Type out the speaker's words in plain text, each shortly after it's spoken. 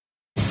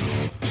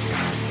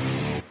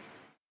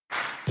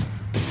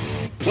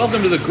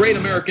Welcome to the Great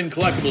American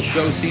Collectibles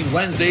Show, seen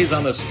Wednesdays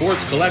on the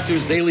Sports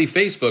Collectors Daily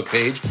Facebook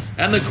page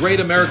and the Great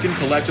American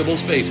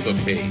Collectibles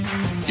Facebook page.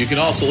 You can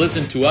also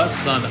listen to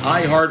us on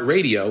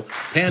iHeartRadio,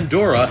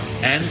 Pandora,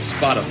 and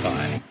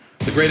Spotify.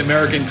 The Great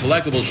American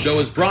Collectibles Show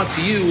is brought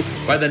to you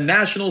by the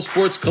National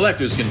Sports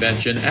Collectors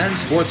Convention and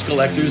Sports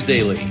Collectors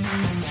Daily.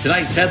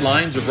 Tonight's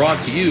headlines are brought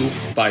to you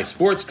by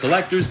Sports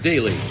Collectors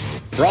Daily.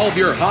 For all of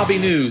your hobby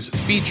news,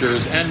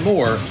 features, and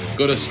more,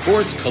 go to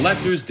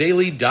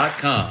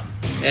sportscollectorsdaily.com.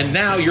 And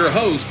now your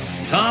host,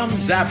 Tom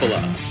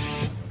Zappala.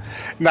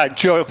 Now,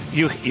 Joe,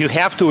 you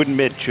have to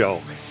admit, Joe,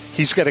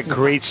 he's got a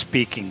great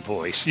speaking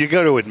voice. You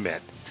got to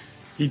admit.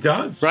 He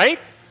does. Right?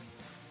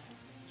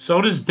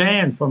 So does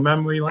Dan from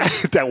Memory Lane.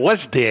 That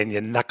was Dan,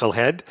 you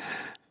knucklehead.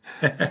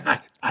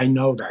 I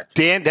know that.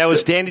 Dan, that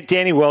was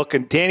Danny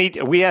Welkin. Danny,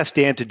 we asked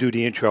Dan to do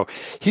the intro.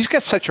 He's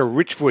got such a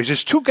rich voice.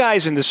 There's two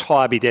guys in this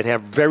hobby that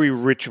have very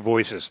rich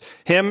voices.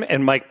 Him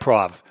and Mike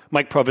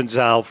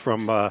Provenzal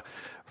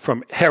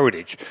from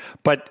Heritage.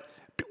 But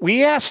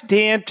we asked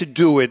Dan to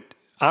do it.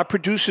 Our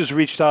producers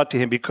reached out to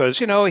him because,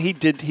 he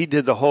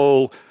did the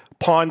whole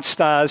Pawn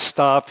Stars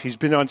stuff. He's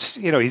been on,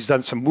 he's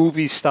done some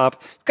movie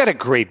stuff. Got a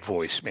great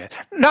voice, man.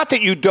 Not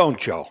that you don't,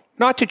 Joe.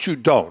 Not that you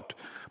don't.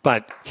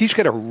 But he's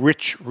got a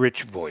rich,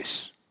 rich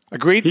voice.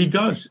 Agreed? He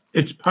does.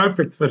 It's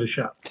perfect for the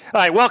show. All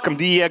right, welcome.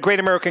 The Great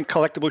American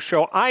Collectibles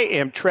Show. I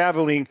am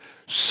traveling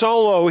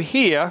solo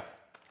here.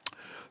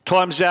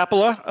 Tom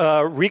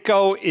Zappala.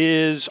 Rico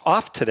is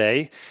off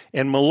today.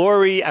 And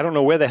Mallory, I don't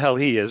know where the hell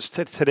he is.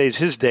 Today's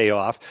his day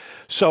off.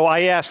 So I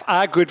asked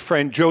our good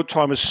friend Joe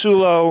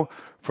Tomasulo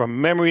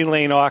from Memory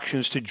Lane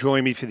Auctions to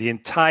join me for the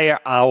entire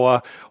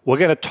hour. We're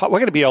going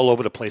to be all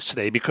over the place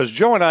today because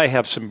Joe and I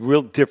have some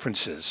real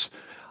differences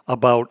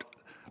about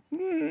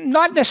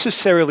not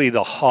necessarily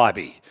the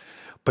hobby,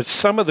 but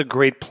some of the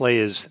great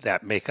players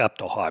that make up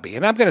the hobby.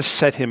 And I'm going to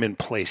set him in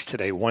place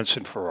today once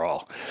and for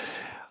all.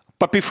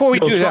 But before we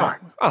do that,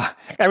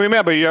 and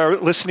remember, you're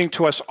listening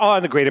to us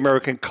on the Great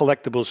American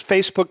Collectibles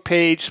Facebook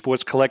page,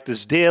 Sports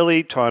Collectors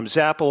Daily, Tom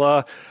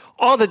Zappala,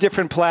 all the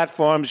different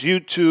platforms,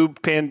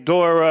 YouTube,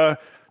 Pandora,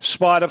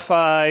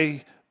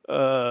 Spotify,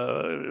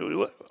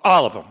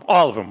 all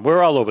of them.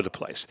 We're all over the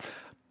place.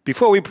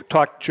 Before we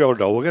talk Joe,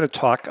 though, we're going to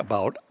talk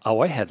about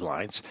our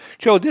headlines.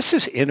 Joe, this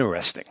is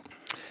interesting.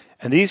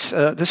 And this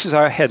is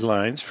our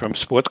headlines from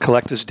Sports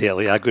Collectors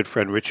Daily, our good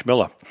friend Rich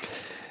Miller.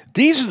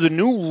 These are the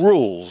new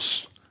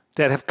rules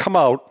that have come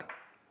out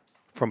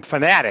from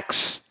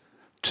Fanatics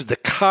to the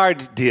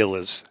card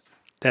dealers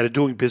that are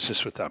doing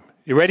business with them.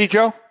 You ready,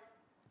 Joe?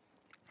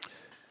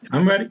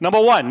 I'm ready.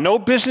 Number one, no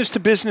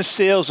business-to-business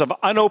sales of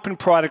unopened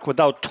product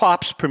without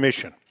Topps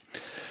permission.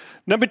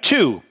 Number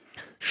two,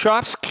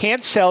 shops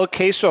can't sell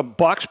case or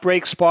box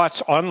break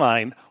spots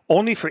online,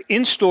 only for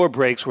in-store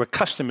breaks where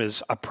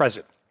customers are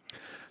present.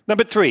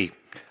 Number three,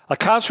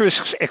 accounts are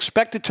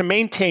expected to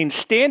maintain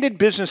standard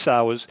business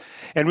hours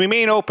and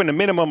remain open a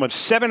minimum of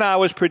 7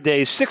 hours per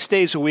day, 6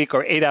 days a week,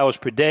 or 8 hours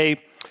per day,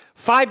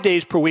 5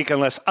 days per week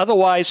unless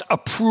otherwise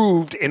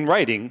approved in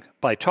writing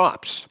by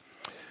Topps.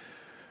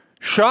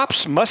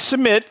 Shops must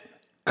submit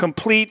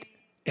complete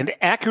and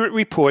accurate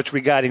reports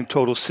regarding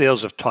total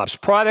sales of Topps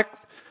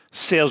product,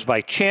 sales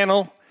by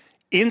channel,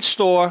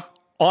 in-store,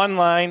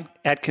 online,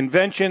 at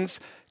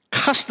conventions,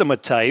 customer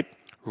type,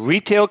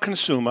 retail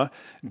consumer,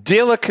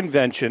 dealer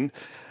convention,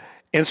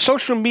 and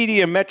social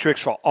media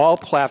metrics for all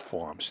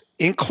platforms,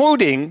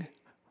 including,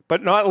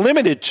 but not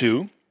limited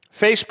to,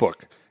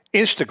 Facebook,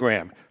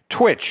 Instagram,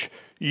 Twitch,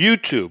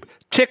 YouTube,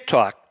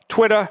 TikTok,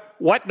 Twitter,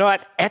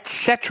 whatnot,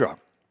 etc.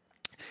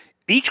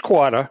 Each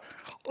quarter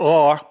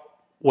or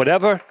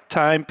whatever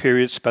time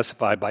period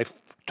specified by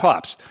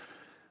Topps.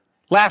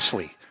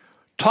 Lastly,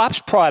 Topps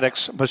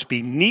products must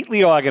be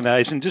neatly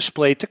organized and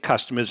displayed to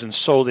customers and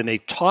sold in a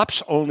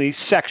Topps-only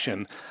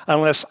section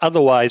unless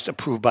otherwise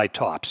approved by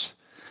Topps.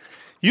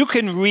 You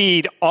can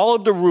read all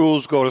of the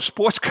rules. Go to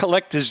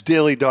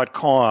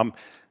sportscollectorsdaily.com.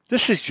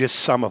 This is just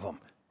some of them.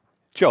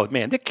 Joe,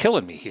 man, they're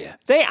killing me here.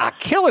 They are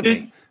killing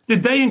me.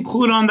 Did they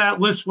include on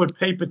that list what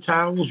paper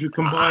towels you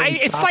can buy?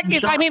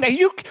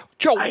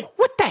 Joe,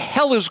 what the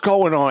hell is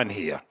going on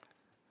here?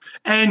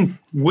 And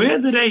where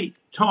do they,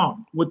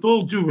 Tom, with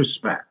all due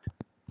respect,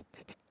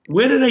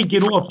 where do they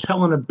get off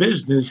telling a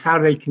business how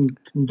they can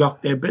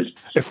conduct their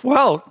business?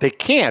 They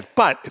can't.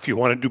 But if you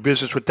want to do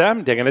business with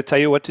them, they're going to tell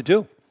you what to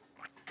do.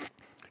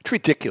 It's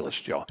ridiculous,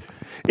 Joe.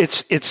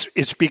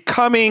 It's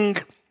becoming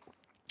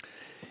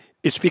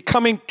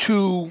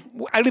too,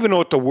 I don't even know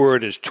what the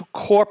word is, too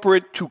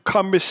corporate, too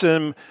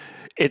cumbersome.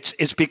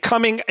 It's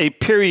becoming a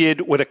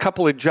period with a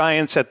couple of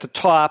giants at the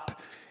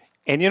top.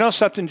 And you know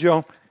something,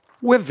 Joe?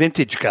 We're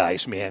vintage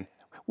guys, man.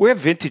 We're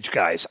vintage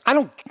guys.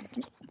 All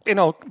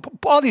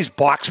these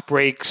box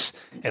breaks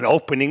and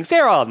openings,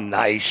 they're all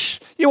nice.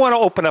 You want to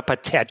open up a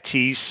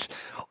Tatis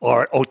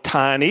or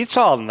Ohtani, it's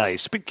all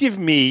nice. But give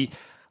me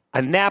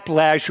a Nap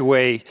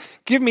Lajoie,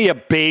 give me a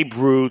Babe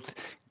Ruth,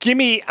 give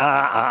me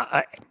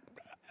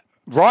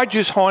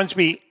Rogers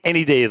Hornsby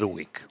any day of the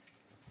week.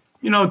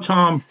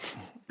 Tom,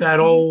 that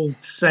old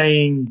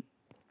saying,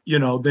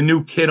 the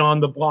new kid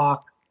on the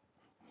block,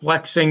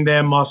 flexing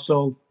their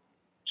muscle.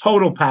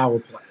 Total power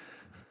play.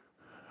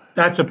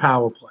 That's a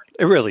power play.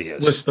 It really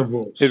is. List of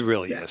rules. It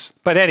really is.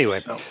 But anyway,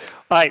 all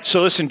right.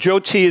 So listen, Joe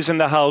T is in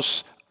the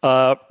house.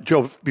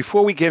 Joe,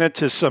 before we get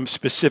into some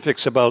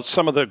specifics about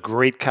some of the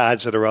great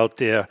cards that are out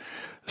there,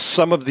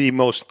 some of the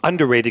most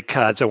underrated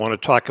cards I want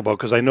to talk about,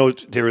 because I know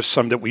there is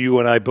some that you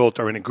and I both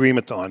are in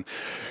agreement on.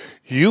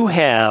 You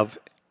have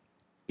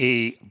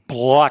a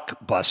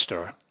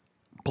blockbuster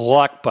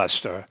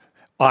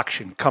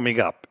auction coming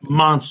up.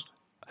 Monster.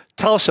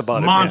 Tell us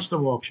about Monster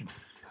auction.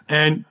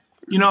 And,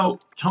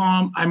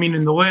 Tom, I mean,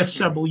 in the last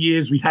several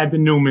years, we had the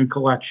Newman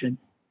collection,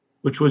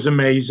 which was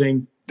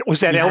amazing.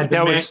 Was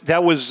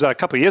that was a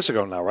couple of years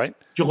ago now, right?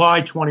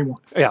 July 21.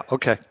 Yeah,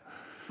 okay.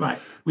 Right.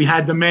 We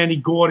had the Manny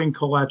Gordon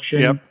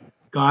collection. Yep.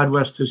 God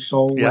rest his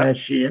soul,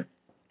 last year.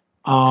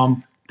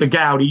 The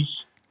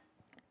Goudeys,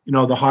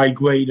 the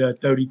high-grade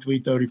 33,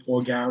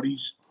 34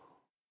 Goudeys.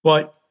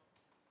 But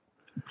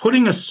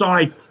putting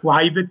aside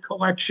private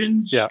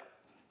collections,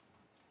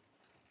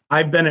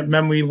 I've been at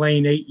Memory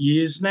Lane 8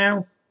 years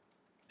now.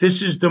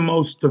 This is the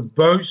most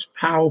diverse,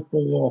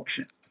 powerful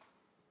auction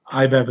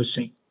I've ever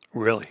seen.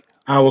 Really?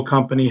 Our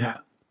company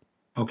have.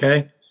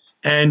 Okay?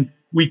 And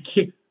we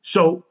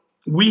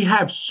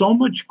have so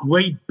much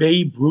great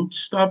Babe Ruth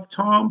stuff,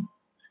 Tom.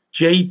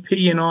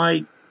 JP and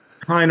I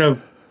kind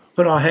of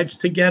put our heads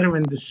together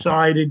and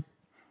decided,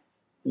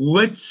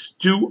 let's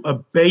do a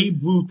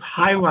Babe Ruth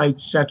highlight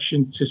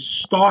section to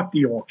start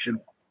the auction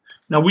off.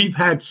 Now, we've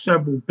had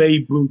several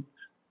Babe Ruth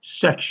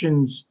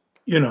sections,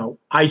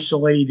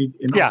 isolated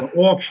in other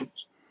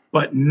auctions,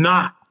 but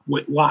not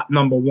with lot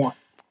number one.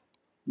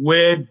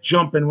 We're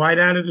jumping right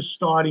out of the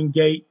starting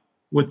gate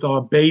with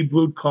our Babe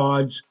Ruth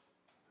cards,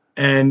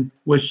 and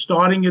we're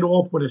starting it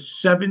off with a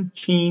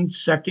 17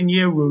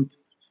 second-year Ruth,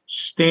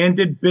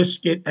 standard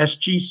biscuit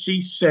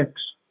SGC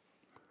 6,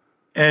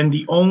 and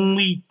the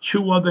only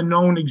two other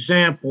known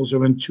examples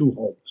are in 2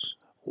 holes.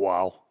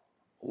 Wow.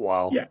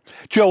 Yeah.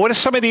 Joe, what are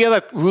some of the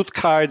other Ruth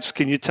cards?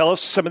 Can you tell us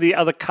some of the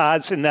other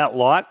cards in that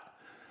lot?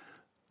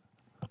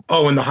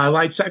 Oh, in the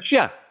highlight section?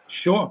 Yeah.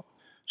 Sure.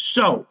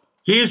 So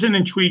here's an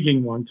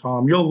intriguing one,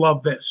 Tom. You'll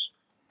love this.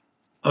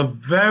 A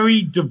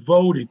very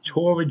devoted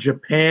tour of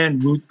Japan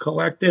Ruth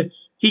collector.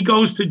 He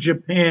goes to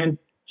Japan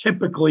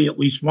typically at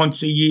least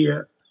once a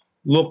year,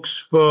 looks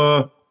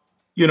for,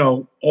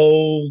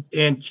 old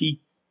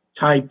antique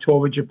type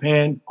tour of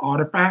Japan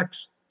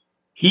artifacts.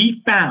 He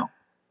found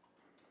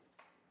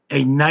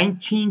a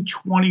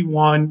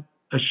 1921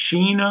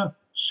 Ashina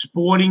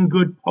sporting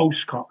good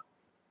postcard,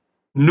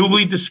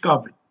 newly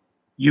discovered,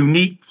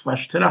 unique,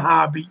 fresh to the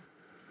hobby,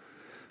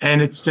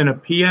 and it's in a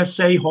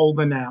PSA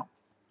holder now,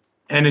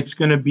 and it's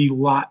going to be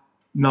lot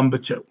number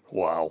 2.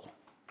 Wow.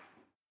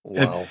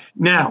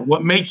 Now,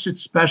 what makes it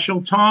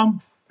special,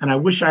 Tom, and I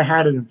wish I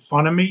had it in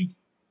front of me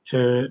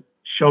to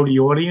show the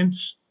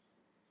audience,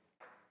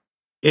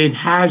 it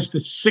has the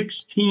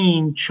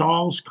 16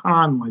 Charles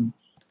Conlon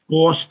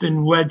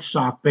Boston Red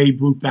Sox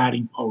Babe Ruth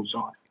batting pose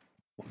on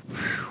it.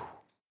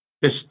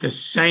 It's the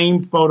same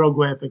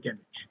photographic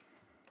image.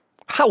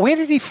 Where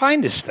did he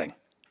find this thing?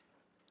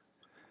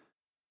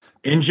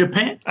 In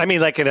Japan. I mean,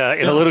 like in a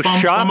little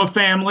shop? From a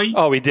family.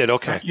 Oh, he did,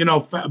 okay.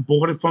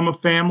 Bought it from a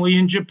family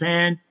in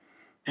Japan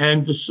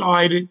and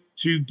decided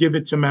to give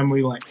it to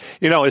Memory Lane.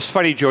 It's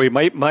funny, Joey.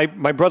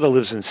 My brother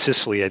lives in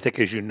Sicily, I think,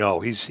 as you know.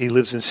 He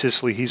lives in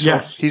Sicily.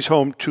 He's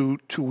home two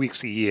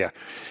weeks a year.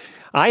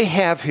 I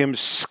have him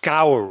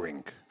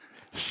scouring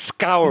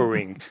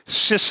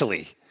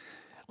Sicily,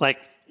 like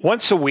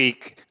once a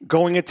week,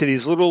 going into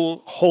these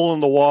little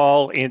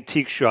hole-in-the-wall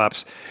antique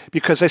shops,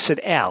 because I said,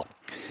 Al,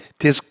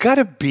 there's got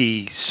to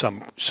be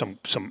some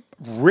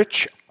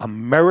rich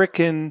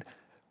American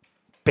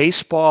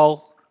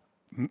baseball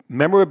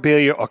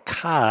memorabilia or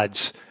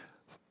cards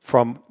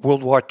from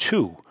World War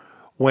II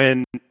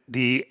when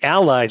the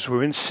Allies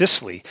were in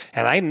Sicily.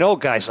 And I know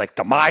guys like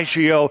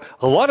DiMaggio,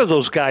 a lot of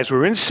those guys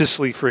were in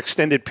Sicily for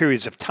extended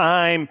periods of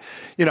time.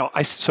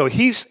 So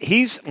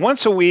he's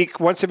once a week,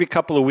 once every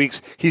couple of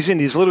weeks, he's in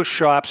these little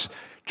shops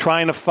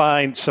trying to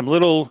find some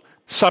little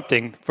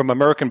something from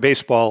American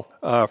baseball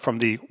from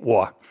the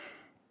war.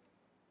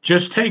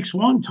 Just takes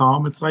one,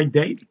 Tom. It's like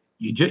dating.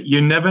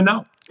 You never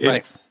know.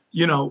 Right.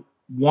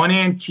 One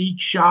antique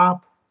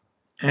shop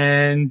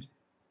and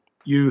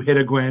you hit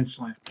a grand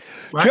slam.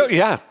 Right? Joe,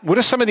 yeah. What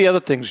are some of the other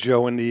things,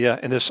 Joe, in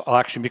this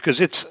auction?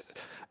 Because it's,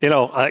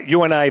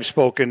 you and I have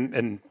spoken,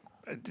 and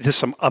there's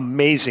some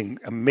amazing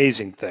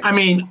things. I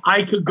mean,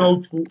 I could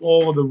go through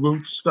all of the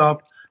Ruth stuff.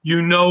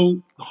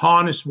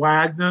 Honus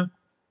Wagner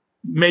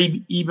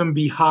may even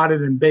be hotter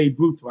than Babe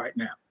Ruth right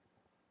now.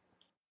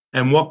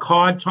 And what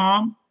card,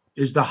 Tom,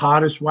 is the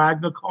hottest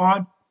Wagner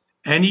card?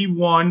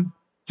 Anyone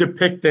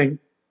depicting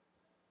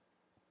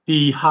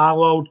the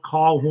hollowed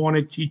Carl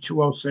Horner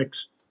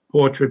T206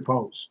 portrait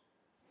pose.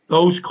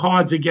 Those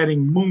cards are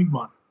getting moon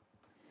money.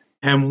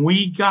 And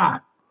we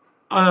got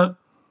a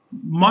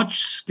much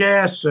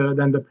scarcer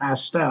than the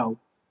pastel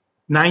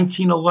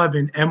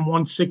 1911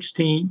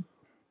 M116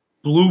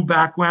 blue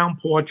background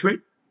portrait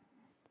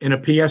in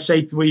a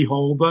PSA 3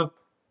 holder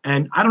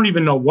and I don't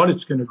even know what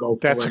it's going to go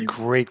for. That's anymore. a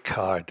great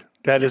card.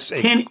 That is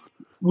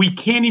we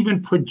can't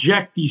even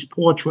project these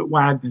portrait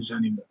Wagners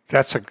anymore.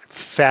 That's a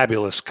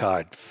fabulous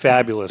card.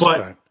 Fabulous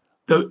card.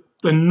 The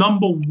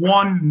number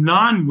one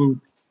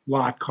non-root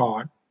lot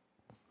card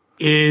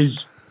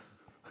is,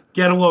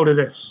 get a load of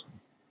this,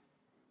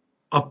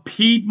 a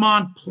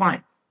Piedmont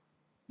plank.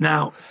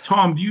 Now,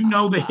 Tom, do you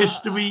know the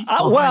history?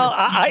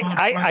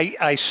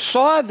 I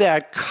saw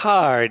that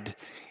card,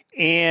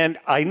 and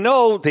I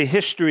know the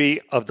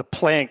history of the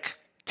plank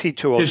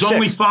T206. There's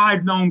only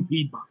 5 known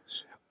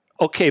Piedmonts.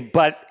 Okay,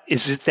 but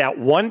is it that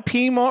one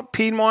Piedmont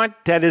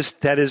that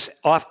is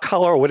off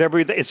color or whatever?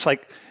 It's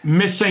like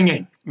missing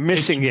ink.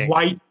 Missing ink.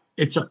 White.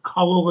 It's a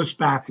colorless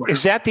background.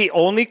 Is that the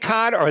only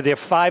card, or are there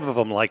 5 of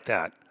them like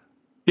that?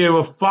 There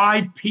are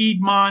 5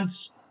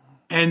 Piedmonts,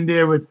 and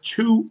there are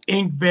 2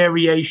 ink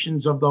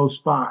variations of those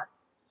 5.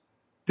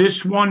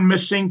 This one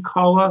missing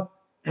color,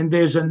 and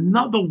there's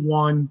another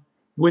one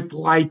with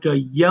like a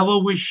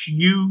yellowish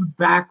hued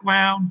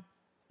background,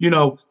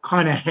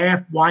 kind of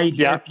half white,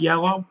 half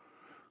yellow.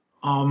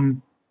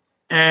 And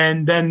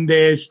then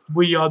there's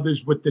 3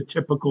 others with the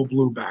typical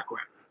blue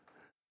background.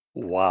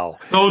 Wow.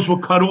 Those were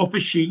cut off a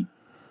sheet,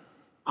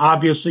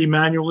 obviously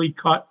manually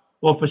cut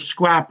off a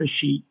scrapper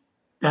sheet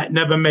that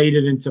never made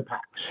it into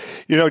packs.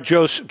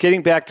 Joe,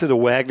 getting back to the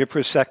Wagner for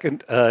a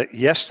second,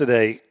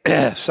 yesterday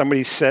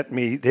somebody sent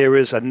me, there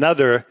is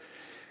another,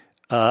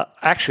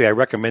 actually I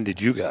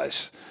recommended you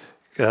guys.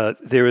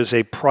 There is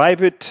a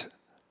private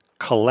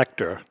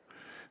collector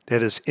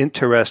that is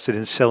interested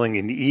in selling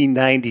an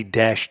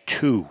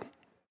E90-2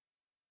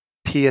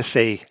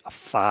 PSA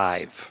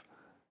 5.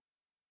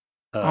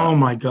 Oh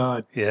my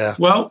God! Yeah.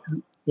 Well,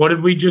 what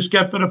did we just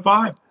get for the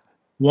 5?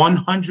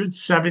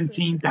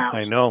 117,000.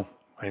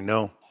 I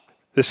know.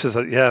 This is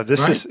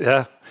is.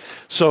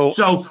 So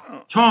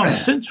Tom,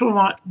 since we're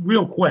on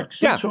real quick,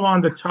 since we're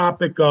on the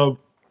topic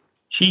of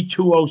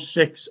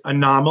T206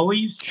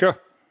 anomalies, sure.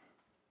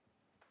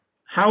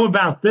 How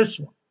about this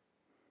one?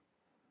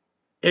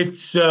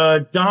 It's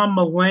Don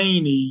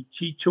Mulaney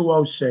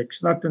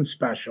T206, nothing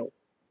special.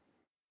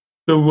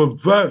 The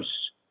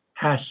reverse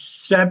has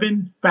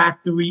 7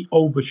 factory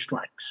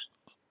overstrikes.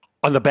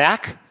 On the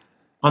back?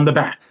 On the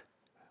back.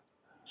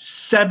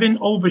 7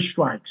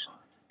 overstrikes.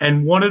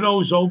 And one of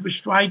those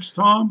overstrikes,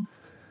 Tom,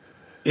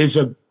 is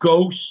a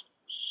ghost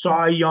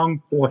Cy Young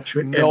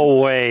portrait. No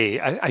way.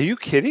 Are you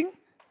kidding?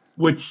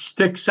 Which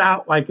sticks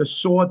out like a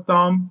sore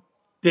thumb.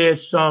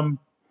 There's some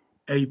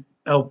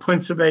El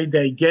Príncipe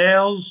de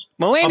Gales.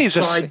 Mulaney's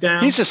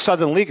he's a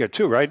Southern Leaguer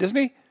too, right? Isn't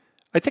he?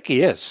 I think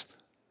he is.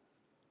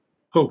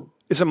 Who?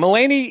 Is it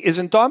Mulaney?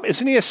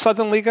 Isn't he a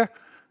Southern Leaguer?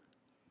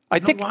 I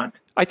think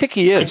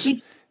he is.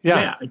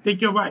 I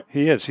think you're right.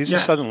 He is. He's a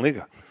Southern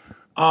Leaguer.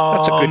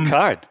 That's a good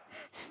card.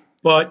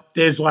 But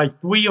there's like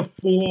 3 or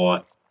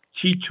 4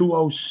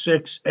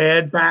 T206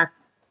 add-back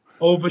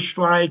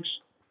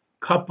overstrikes,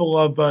 couple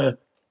of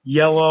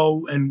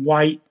yellow and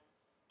white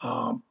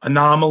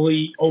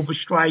anomaly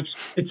overstrikes.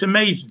 It's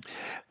amazing.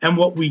 And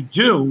what we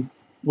do,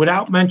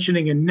 without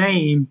mentioning a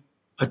name,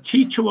 a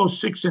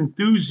T206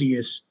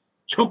 enthusiast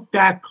took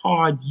that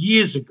card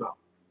years ago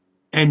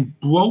and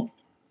broke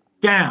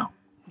down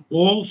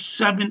all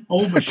 7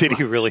 overstrikes. Did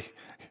he really?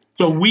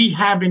 So we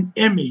have an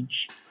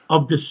image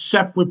of the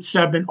separate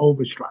 7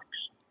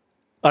 overstrikes.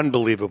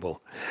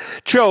 Unbelievable.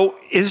 Joe,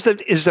 is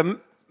the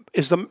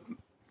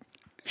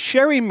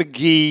Sherry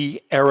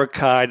McGee era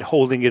card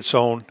holding its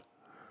own?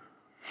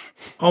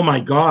 Oh my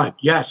God,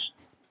 yes.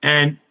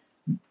 And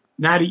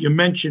now that you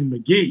mentioned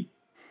McGee,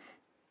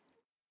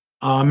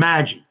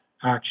 Maggie,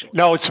 actually.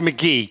 No, it's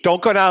McGee.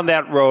 Don't go down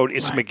that road.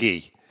 It's right.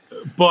 McGee.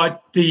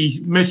 But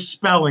the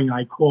misspelling,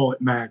 I call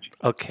it Maggie.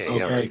 Okay. All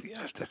right.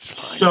 Yeah, that's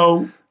fine.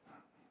 So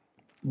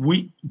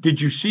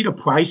did you see the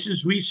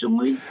prices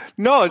recently?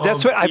 No,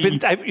 that's what I've been.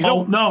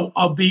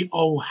 Of the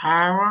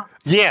O'Hara.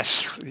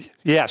 Yes,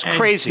 and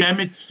crazy.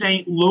 Demet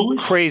St. Louis.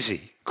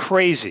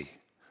 Crazy.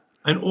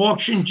 An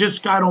auction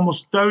just got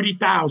almost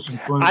 30,000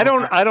 for. I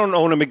don't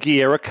own a McGee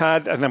era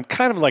card, and I'm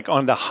kind of like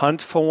on the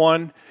hunt for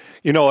one.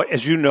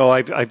 As you know,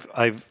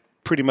 I've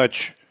pretty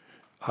much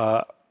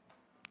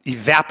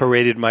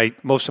evaporated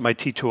most of my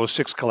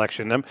T206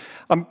 collection.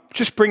 I'm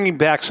just bringing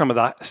back some of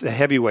the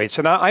heavyweights,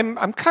 and I'm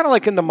kind of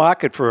like in the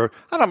market for.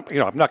 I'm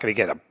not going to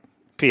get a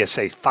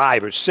PSA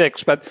 5 or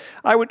 6, but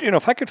I would,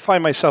 if I could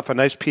find myself a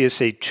nice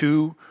PSA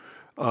 2,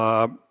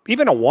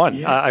 even a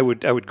 1, I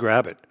would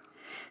grab it.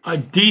 A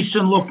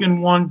decent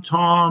looking one,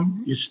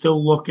 Tom. You're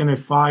still looking at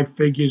 5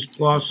 figures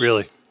plus.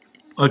 Really?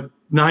 A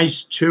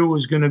nice 2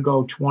 is going to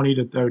go 20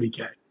 to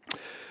 30K.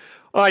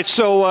 All right,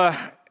 so.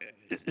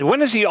 When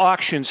does the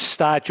auction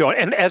start, Joe?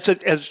 And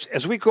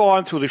as we go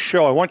on through the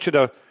show, I want you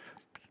to,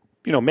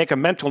 make a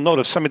mental note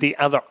of some of the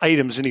other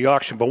items in the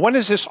auction. But when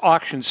does this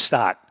auction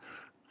start?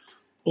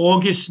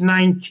 August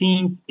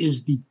 19th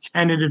is the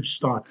tentative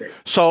start date.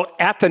 So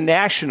at the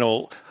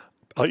National,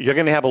 you're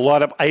going to have a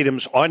lot of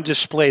items on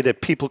display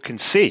that people can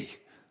see.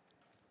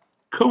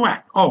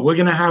 Correct. Oh, we're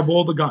going to have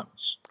all the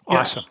guns.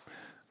 Awesome. Yes.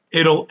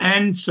 It'll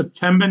end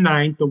September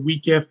 9th, the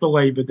week after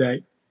Labor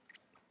Day.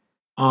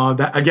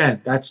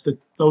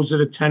 Those are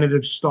the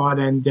tentative start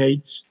end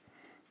dates.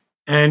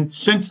 And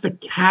since the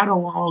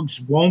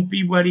catalogs won't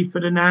be ready for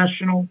the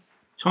National,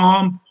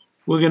 Tom,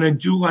 we're going to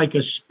do like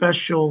a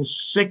special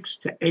 6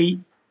 to 8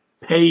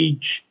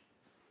 page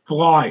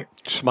flyer.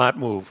 Smart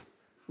move.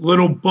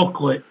 Little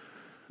booklet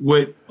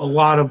with a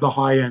lot of the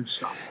high-end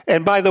stuff.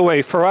 And by the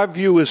way, for our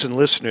viewers and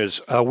listeners,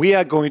 we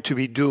are going to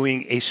be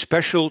doing a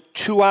special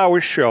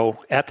 2-hour show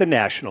at the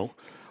National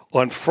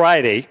on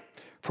Friday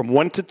from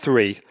 1 to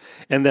 3.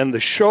 And then the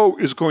show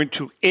is going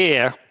to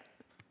air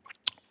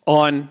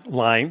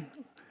online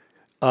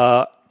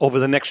over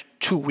the next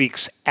 2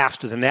 weeks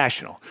after the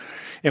National.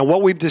 And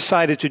what we've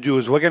decided to do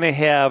is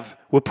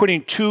we're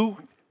putting 2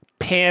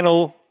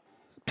 panels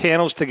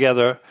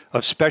together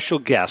of special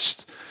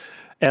guests.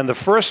 And the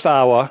first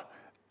hour,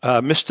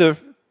 Mr.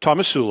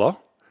 Tomasulo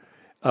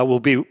will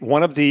be we're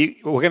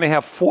going to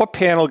have 4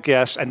 panel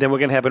guests, and then we're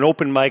going to have an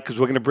open mic because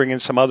we're going to bring in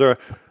some other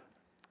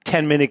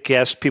 10-minute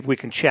guests, people we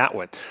can chat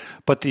with.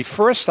 But the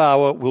first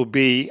hour will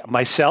be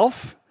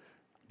myself,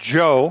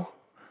 Joe,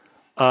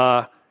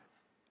 the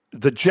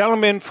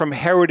gentleman from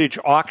Heritage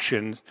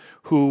Auction,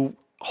 who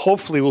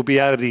hopefully will be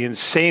out of the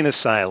insane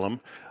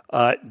asylum,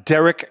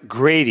 Derek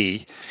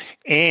Grady,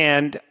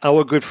 and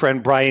our good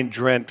friend Brian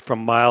Drent from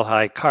Mile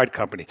High Card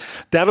Company.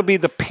 That'll be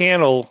the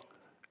panel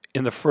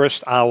in the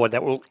first hour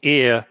that will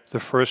air the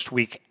first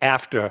week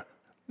after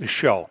the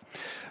show.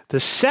 The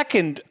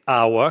second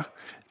hour,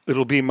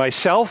 it'll be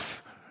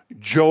myself,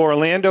 Joe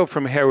Orlando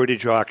from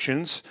Heritage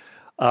Auctions,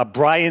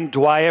 Brian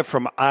Dwyer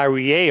from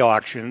REA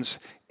Auctions,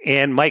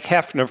 and Mike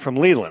Hefner from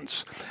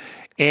Leland's.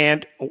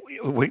 And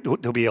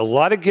there'll be a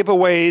lot of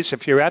giveaways.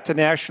 If you're at the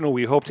National,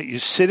 we hope that you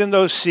sit in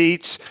those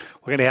seats.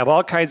 We're going to have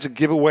all kinds of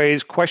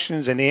giveaways,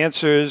 questions and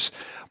answers.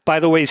 By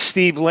the way,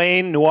 Steve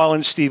Lane, New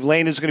Orleans Steve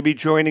Lane, is going to be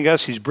joining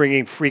us. He's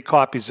bringing free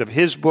copies of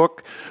his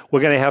book.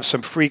 We're going to have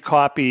some free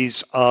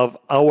copies of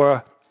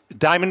our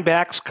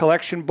Diamondbacks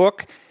collection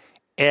book,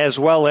 as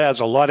well as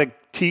a lot of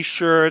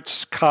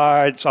T-shirts,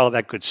 cards, all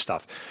that good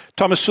stuff.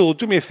 Tomasulo,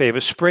 do me a favor,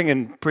 spring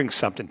and bring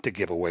something to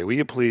give away, will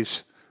you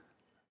please?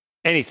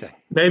 Anything.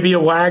 Maybe a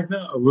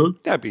Wagner, a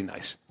Root. That'd be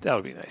nice. That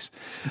would be nice.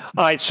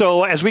 All right.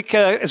 So as we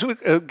get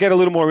a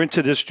little more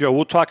into this, Joe,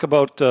 we'll talk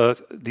about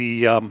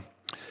the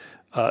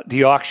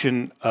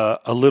auction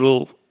a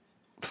little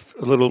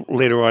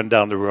later on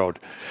down the road.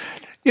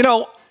 You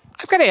know,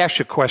 I've got to ask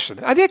you a question.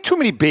 Are there too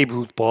many Babe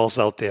Ruth balls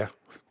out there?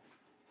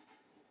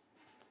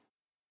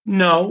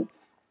 No,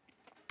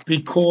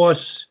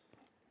 because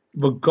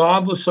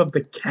regardless of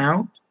the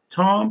count,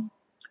 Tom,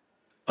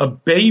 a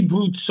Babe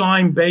Ruth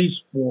signed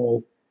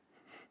baseball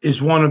is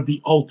one of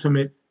the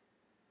ultimate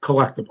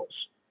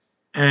collectibles.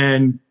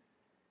 And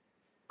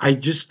I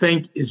just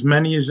think as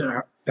many as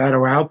that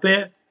are out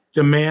there,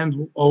 demand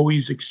will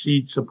always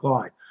exceed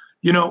supply.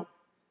 You know,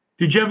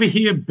 did you ever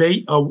hear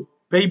Babe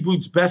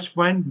Ruth's best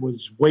friend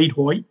was Wade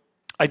Hoyt?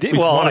 I did.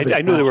 Well,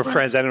 I knew they were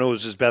friends. I didn't know it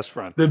was his best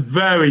friend. They're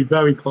very,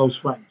 very close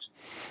friends.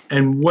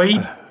 And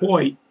Wade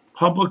Hoyt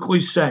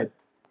publicly said,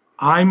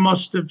 I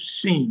must have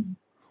seen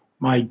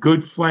my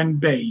good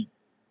friend Babe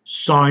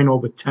sign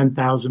over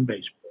 10,000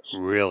 baseballs.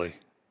 Really?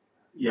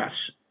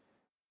 Yes.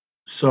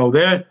 So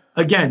they're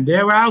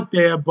out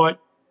there, but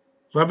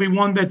for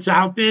everyone that's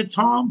out there,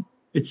 Tom,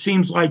 it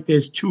seems like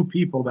there's 2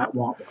 people that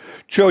want one.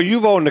 Joe,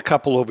 you've owned a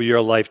couple over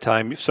your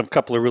lifetime,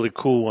 couple of really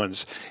cool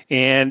ones.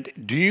 And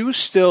do you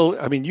still,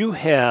 do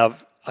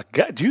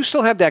you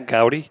still have that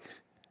Gowdy?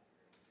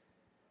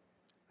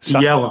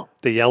 Yellow.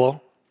 The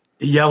yellow?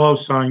 The yellow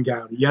signed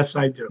Gowdy. Yes,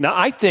 I do. Now,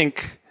 I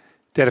think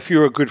that if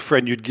you're a good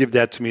friend, you'd give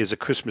that to me as a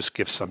Christmas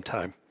gift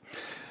sometime.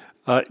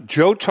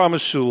 Joe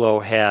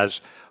Tomasulo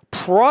has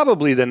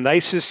probably the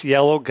nicest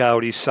yellow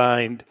Gowdy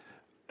signed.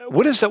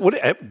 What is that?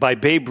 What by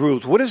Babe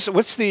Ruth?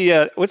 What's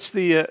the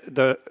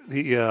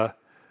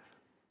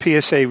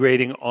PSA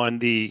rating on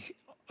the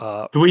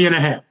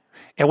 3.5?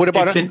 And what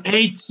about it's an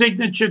 8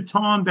 signature,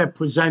 Tom, that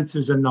presents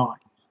as a 9.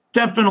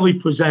 Definitely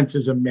presents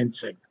as a mint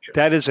signature.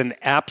 That is an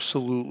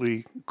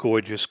absolutely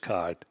gorgeous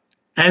card.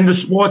 And the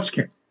Sports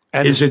King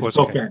is its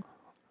bookend.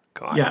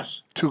 God,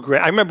 yes, too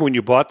great. I remember when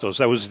you bought those.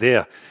 I was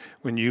there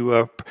when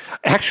you.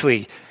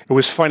 Actually, it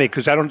was funny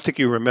because I don't think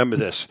you remember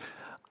this.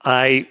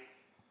 I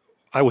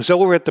was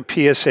over at the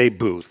PSA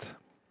booth,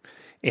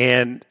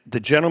 and the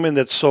gentleman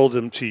that sold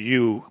them to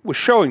you was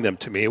showing them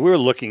to me. We were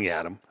looking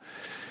at them.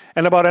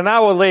 And about an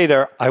hour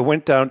later, I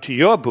went down to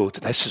your booth,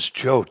 and I says,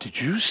 Joe,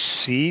 did you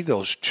see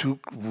those 2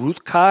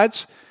 Ruth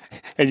cards?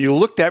 And you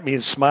looked at me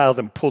and smiled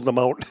and pulled them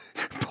out.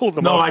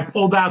 No, I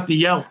pulled out the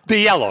yellow. The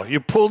yellow. You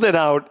pulled it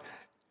out,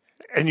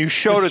 and you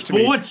showed it to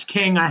me. Sports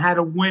King, I had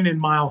a win in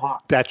Mile High.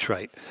 That's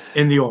right.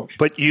 In the auction.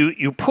 But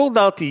you pulled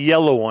out the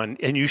yellow one,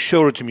 and you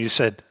showed it to me. You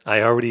said,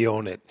 I already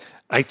own it.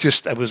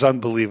 It was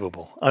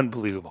unbelievable.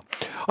 Unbelievable.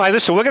 All right,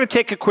 listen, we're going to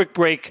take a quick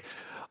break.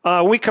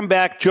 When we come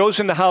back, Joe's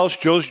in the house.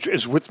 Joe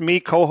is with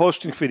me,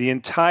 co-hosting for the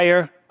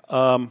entire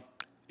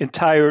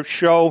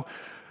show.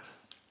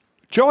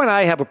 Joe and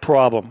I have a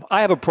problem.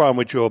 I have a problem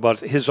with Joe about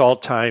his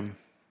all-time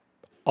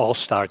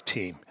all-star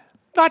team.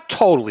 Not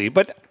totally,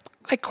 but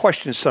I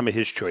question some of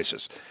his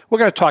choices. We're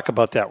going to talk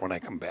about that when I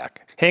come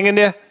back. Hang in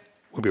there.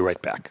 We'll be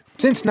right back.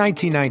 Since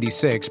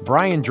 1996,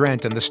 Brian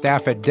Drent and the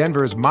staff at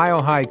Denver's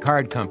Mile High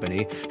Card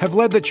Company have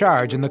led the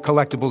charge in the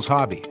collectibles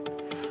hobby.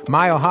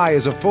 Mile High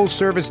is a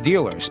full-service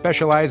dealer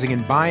specializing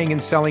in buying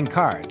and selling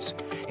cards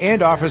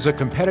and offers a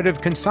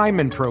competitive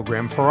consignment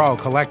program for all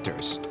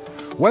collectors.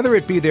 Whether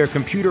it be their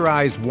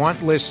computerized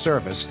want list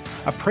service,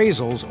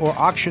 appraisals, or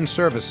auction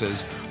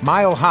services,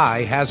 Mile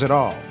High has it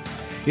all.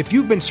 If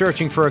you've been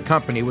searching for a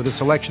company with a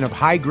selection of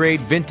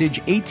high-grade vintage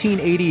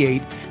 1888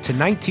 to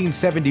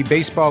 1970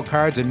 baseball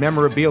cards and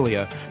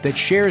memorabilia that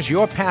shares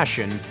your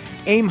passion,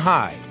 aim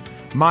high,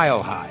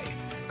 Mile High.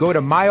 Go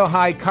to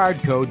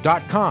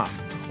milehighcardco.com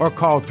or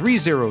call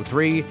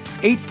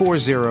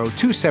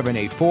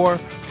 303-840-2784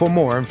 for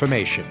more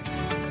information.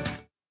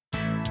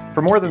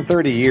 For more than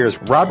 30 years,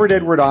 Robert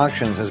Edward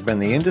Auctions has been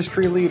the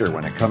industry leader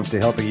when it comes to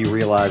helping you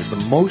realize the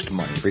most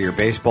money for your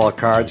baseball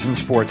cards and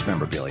sports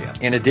memorabilia.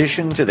 In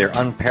addition to their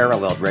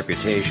unparalleled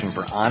reputation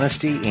for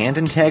honesty and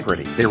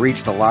integrity, they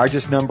reach the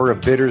largest number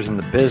of bidders in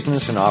the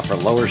business and offer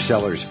lower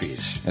seller's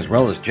fees, as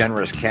well as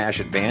generous cash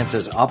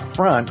advances up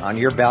front on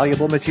your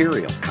valuable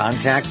material.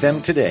 Contact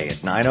them today at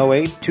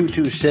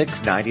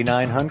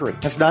 908-226-9900.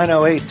 That's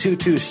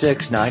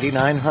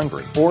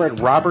 908-226-9900 or at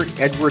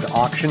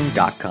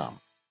robertedwardauction.com.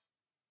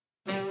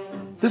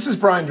 This is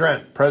Brian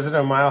Drent, president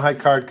of Mile High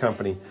Card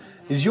Company.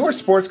 Is your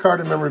sports card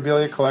and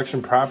memorabilia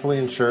collection properly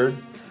insured?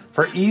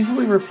 For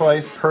easily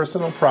replaced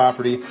personal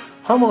property,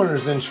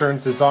 homeowners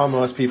insurance is all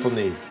most people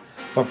need.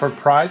 But for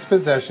prized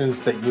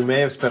possessions that you may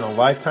have spent a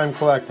lifetime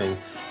collecting,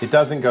 it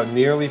doesn't go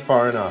nearly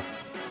far enough.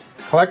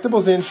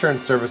 Collectibles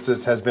Insurance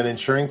Services has been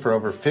insuring for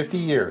over 50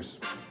 years.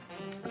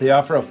 They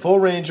offer a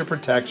full range of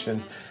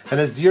protection and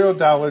a $0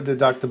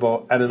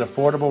 deductible at an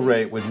affordable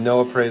rate with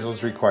no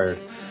appraisals required.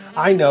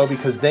 I know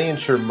because they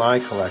insure my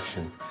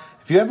collection.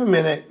 If you have a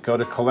minute, go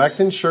to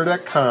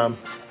collectinsure.com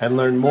and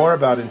learn more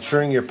about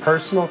insuring your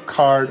personal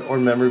card or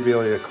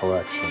memorabilia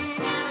collection.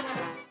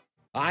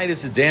 Hi,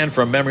 this is Dan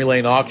from Memory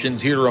Lane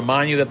Auctions, here to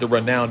remind you that the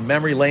renowned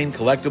Memory Lane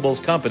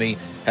Collectibles Company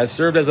has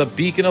served as a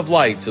beacon of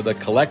light to the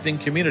collecting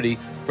community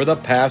for the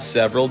past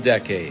several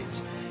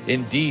decades.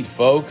 Indeed,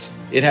 folks,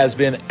 it has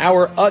been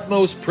our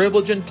utmost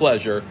privilege and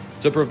pleasure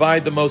to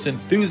provide the most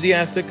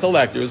enthusiastic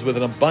collectors with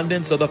an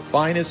abundance of the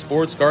finest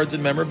sports cards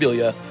and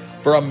memorabilia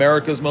for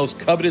America's most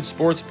coveted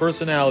sports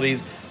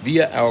personalities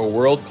via our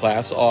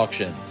world-class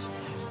auctions.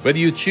 Whether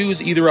you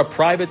choose either a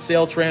private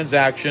sale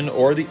transaction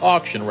or the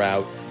auction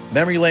route,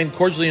 Memory Lane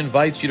cordially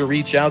invites you to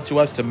reach out to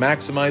us to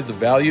maximize the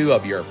value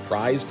of your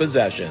prized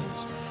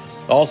possessions.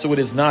 Also, it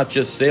is not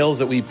just sales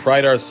that we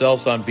pride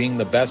ourselves on being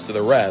the best of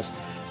the rest,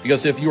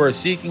 because if you are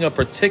seeking a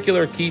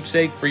particular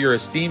keepsake for your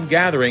esteemed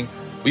gathering,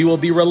 we will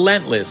be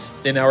relentless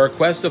in our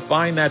quest to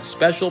find that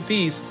special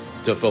piece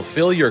to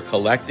fulfill your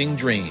collecting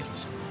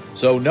dreams.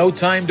 So no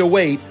time to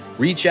wait.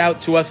 Reach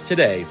out to us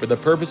today for the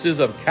purposes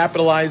of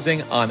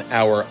capitalizing on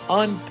our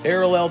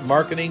unparalleled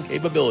marketing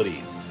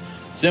capabilities.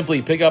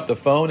 Simply pick up the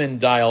phone and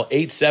dial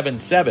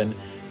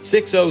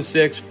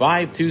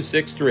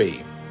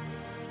 877-606-5263.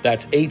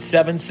 That's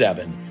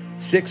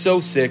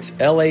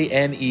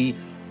 877-606-LANE,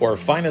 or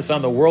find us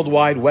on the World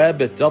Wide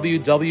Web at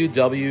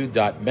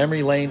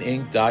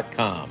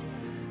www.memorylaneinc.com.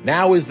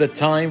 Now is the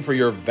time for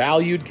your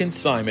valued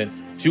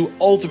consignment to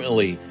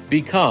ultimately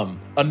become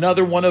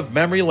another one of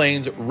Memory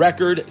Lane's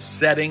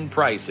record-setting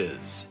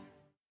prices.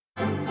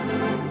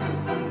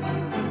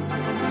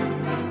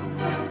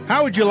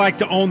 How would you like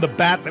to own the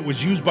bat that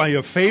was used by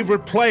your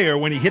favorite player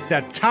when he hit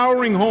that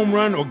towering home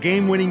run or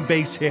game-winning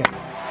base hit?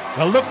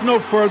 Now look no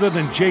further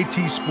than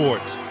JT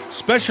Sports,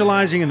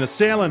 specializing in the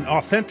sale and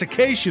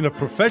authentication of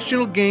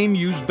professional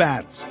game-used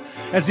bats.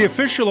 As the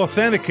official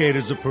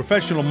authenticators of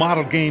professional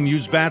model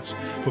game-used bats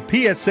for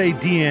PSA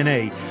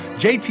DNA,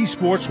 JT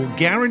Sports will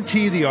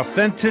guarantee the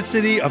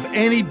authenticity of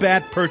any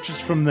bat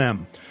purchased from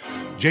them.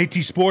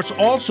 JT Sports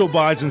also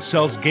buys and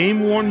sells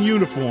game-worn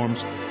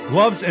uniforms,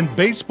 gloves, and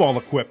baseball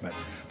equipment.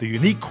 The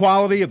unique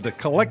quality of the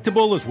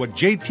collectible is what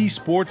JT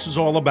Sports is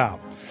all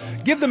about.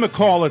 Give them a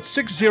call at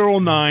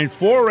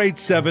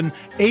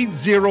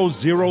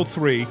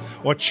 609-487-8003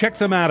 or check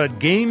them out at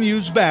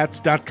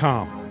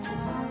GameUseBats.com.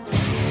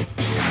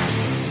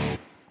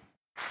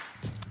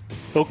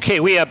 Okay,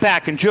 we are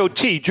back, and Joe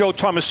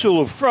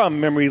Tomasulu from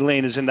Memory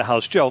Lane is in the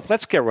house. Joe,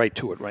 let's get right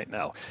to it right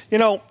now. You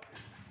know,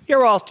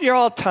 your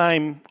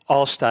all-time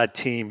all-star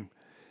team,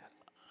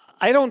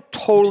 I don't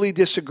totally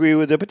disagree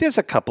with it, but there's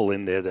a couple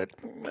in there that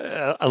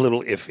a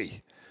little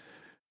iffy.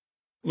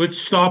 Let's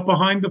start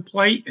behind the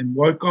plate and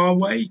work our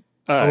way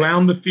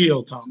around the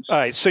field, Tom. All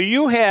right, so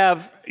you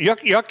have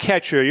your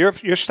catcher,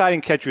 your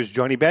starting catcher is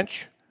Johnny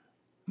Bench?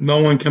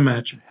 No one can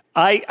match him.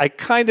 I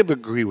kind of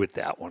agree with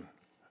that one.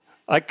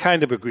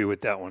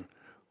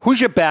 Who's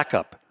your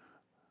backup?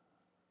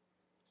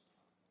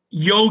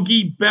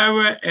 Yogi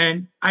Berra,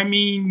 and I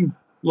mean,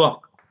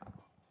 look,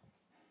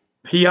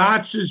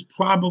 Piazza's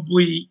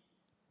probably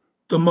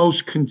the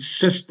most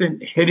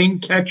consistent hitting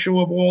catcher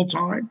of all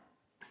time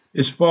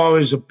as far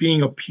as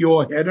being a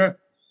pure hitter,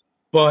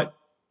 but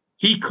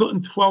he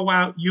couldn't throw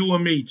out you or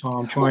me,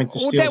 Tom, trying to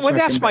steal.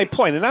 That's my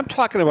point, and I'm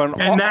talking about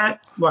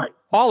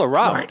all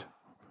around,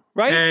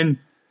 right? And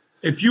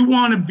if you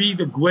want to be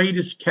the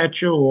greatest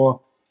catcher or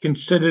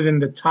considered in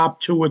the top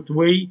 2 or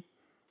 3,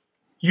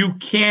 you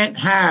can't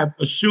have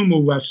a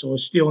sumo wrestler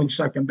stealing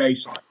second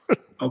base on you,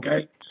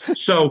 okay?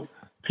 So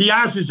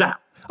Piazza's out.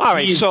 All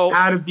right, so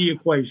out of the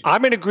equation.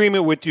 I'm in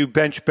agreement with you,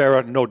 bench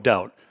bearer, no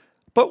doubt.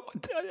 But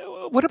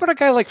what about a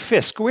guy like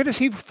Fisk? Where does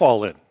he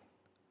fall in?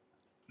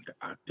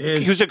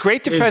 He was a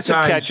great defensive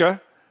catcher.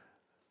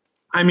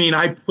 I mean,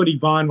 I put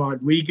Ivan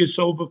Rodriguez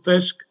over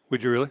Fisk.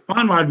 Would you really?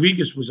 Ivan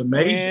Rodriguez was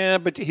amazing. Yeah,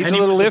 but he's a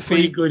little iffy.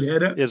 Pretty good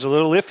hitter. There's a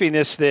little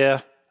iffiness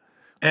there.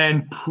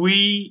 And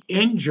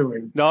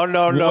pre-injury, No.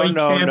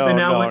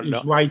 Campanella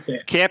is right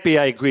there. Campy,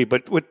 I agree,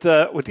 but with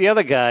the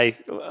other guy,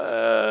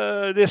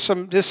 there's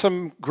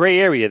some gray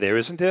area there,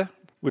 isn't there?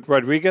 With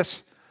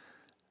Rodriguez,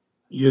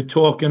 you're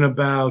talking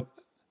about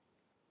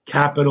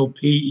capital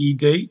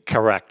PED.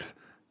 Correct.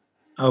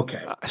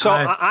 Okay. So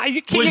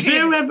was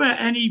there ever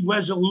any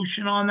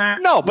resolution on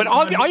that? No, but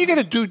all you got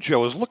to do,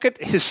 Joe, is look at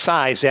his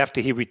size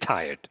after he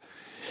retired.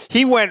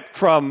 He went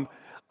from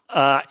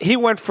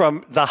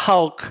the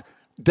Hulk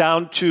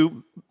down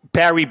to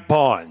Barry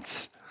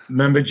Bonds.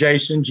 Remember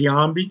Jason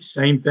Giambi?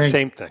 Same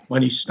thing.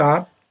 When he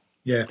stopped.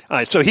 Yeah. All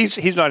right, so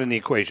he's not in the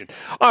equation.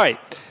 All right,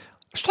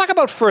 let's talk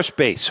about first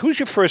base. Who's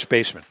your first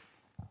baseman?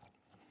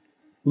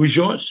 Who's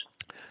yours?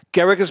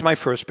 Gehrig is my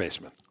first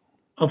baseman.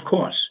 Of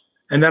course.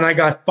 And then I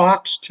got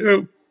Fox,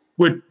 too,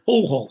 with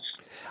Pujols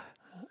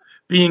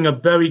being a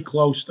very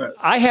close third.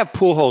 I have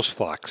Pujols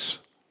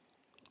Fox.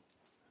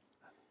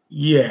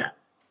 Yeah.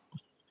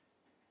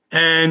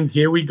 And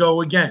here we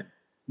go again.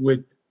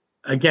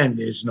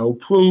 There's no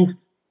proof.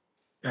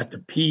 Got the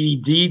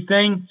PED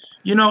thing.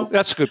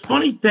 That's a good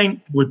funny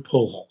thing with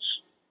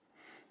Pujols.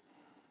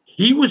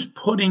 He was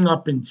putting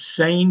up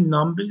insane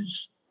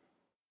numbers.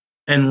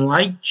 And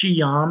like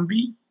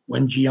Giambi,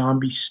 when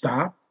Giambi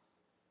stopped,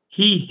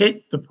 he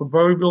hit the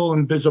proverbial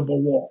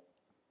invisible wall.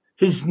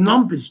 His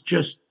numbers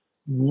just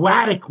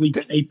radically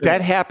tapered. That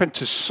happened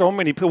to so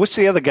many people. What's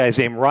the other guy's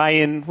name?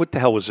 Ryan. What the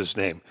hell was his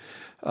name?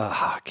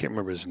 I can't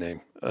remember his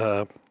name.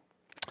 That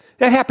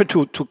happened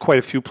to quite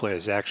a few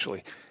players,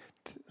 actually.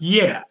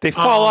 Yeah. They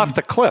fall off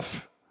the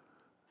cliff.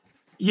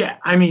 Yeah.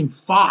 I mean,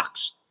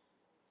 Fox,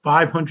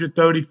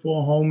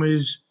 534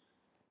 homers,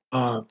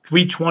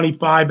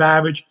 325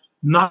 average,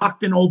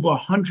 knocked in over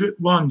 100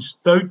 runs,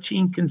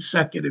 13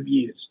 consecutive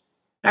years.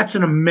 That's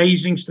an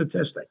amazing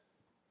statistic.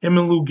 Him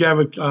and Lou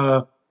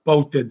Gehrig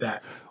both did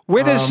that.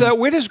 Where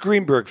does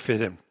Greenberg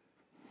fit in?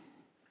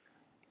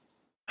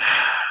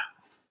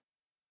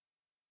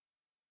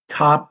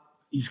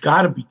 He's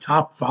got to be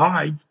top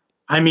 5.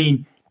 I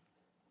mean,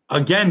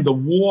 again, the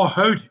war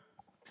hurt him.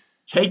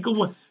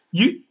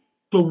 The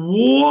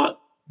war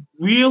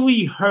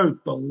really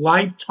hurt the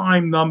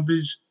lifetime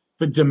numbers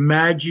for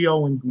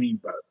DiMaggio and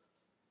Greenberg.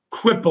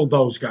 Crippled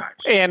those guys.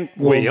 And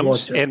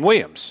Williams.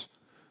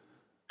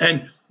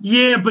 And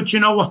yeah, but you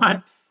know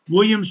what?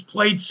 Williams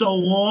played so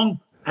long.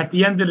 At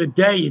the end of the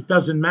day, it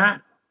doesn't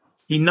matter.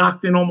 He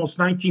knocked in almost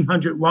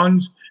 1,900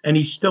 runs, and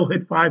he still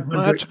hit 500.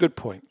 Well, that's a good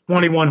point.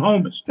 21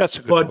 homers. That's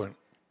a good point.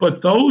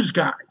 But those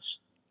guys,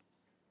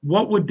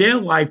 what would their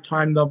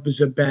lifetime numbers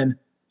have been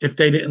if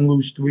they didn't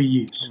lose 3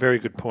 years? Very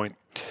good point.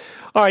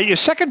 All right, your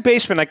second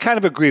baseman, I kind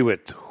of agree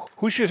with.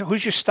 Who's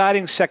your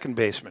starting second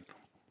baseman?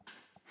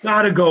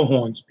 Gotta go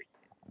Hornsby.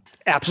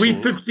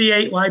 Absolutely.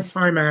 358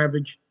 lifetime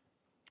average.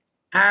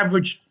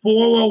 Averaged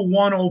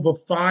 401 over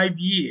 5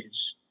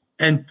 years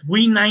and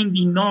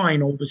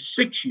 399 over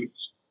 6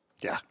 years.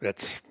 Yeah,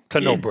 that's a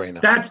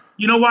no-brainer. That's,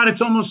 you know what?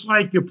 It's almost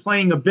like you're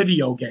playing a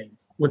video game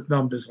with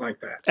numbers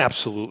like that.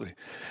 Absolutely.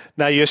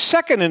 Now, your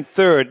second and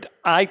third,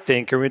 I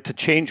think, are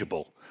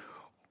interchangeable.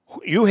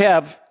 You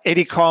have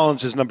Eddie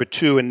Collins as number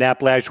 2 and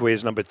Nap Lajoie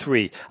as number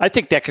 3. I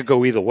think that could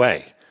go either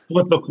way.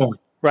 Flip a coin.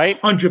 Right?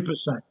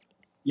 100%.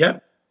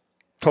 Yep.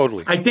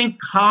 Totally. I think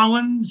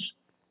Collins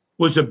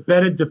was a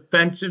better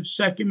defensive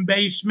second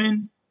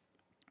baseman,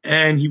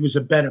 and he was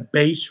a better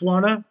base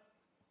runner.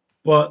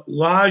 But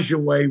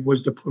Lajoie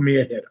was the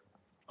premier hitter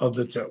of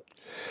the two.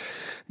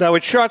 Now,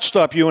 at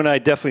shortstop, you and I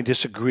definitely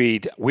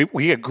disagreed.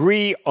 We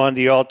agree on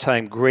the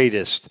all-time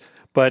greatest,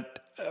 but...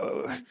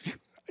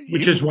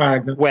 which is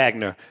Wagner.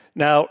 Wagner.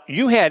 Now,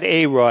 you had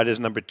A-Rod as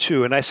number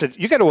 2, and I said,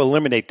 you got to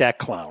eliminate that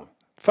clown,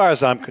 as far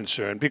as I'm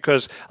concerned,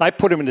 because I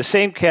put him in the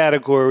same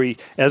category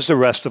as the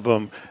rest of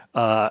them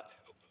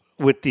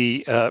with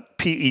the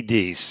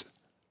PEDs.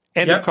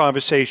 End of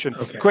conversation.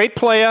 Okay. Great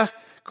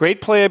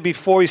player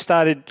before he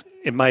started,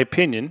 in my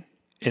opinion,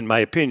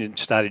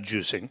 started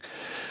juicing.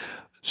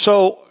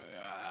 So,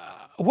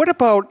 what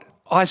about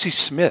Ozzie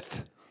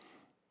Smith?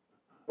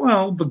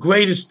 Well, the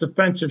greatest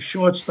defensive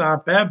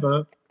shortstop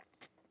ever,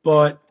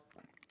 but...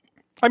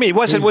 I mean,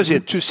 was he a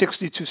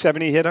 260,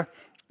 270 hitter?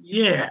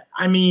 Yeah,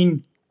 I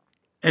mean,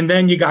 and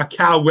then you got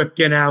Cal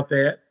Ripken out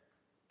there.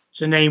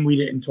 It's a name we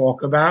didn't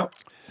talk about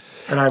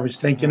that I was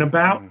thinking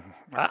about.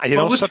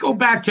 Let's go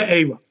back to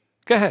A-Rod.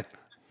 Go ahead.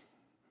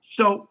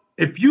 So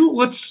if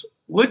let's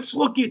let's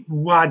look at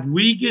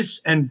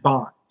Rodriguez and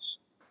Bonds.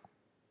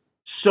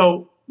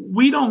 So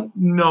we don't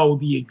know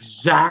the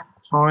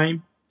exact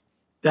time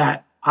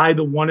that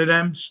either one of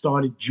them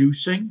started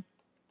juicing,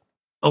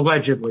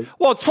 allegedly.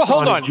 Well,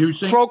 hold on.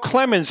 Juicing. Throw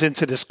Clemens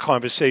into this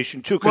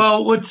conversation, too.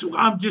 Well,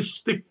 I'm just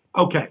stick.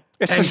 Okay.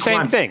 It's the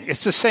same thing.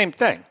 It's the same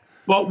thing.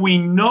 But we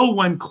know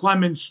when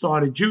Clemens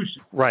started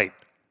juicing. Right.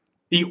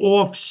 The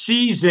off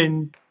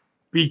season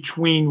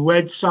between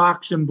Red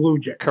Sox and Blue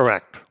Jays.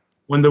 Correct.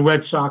 When the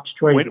Red Sox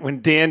traded.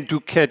 When Dan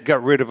Duquette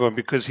got rid of him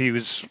because he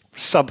was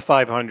sub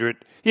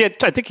 500. I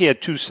think he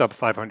had 2 sub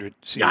 500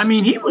 seasons. Yeah, I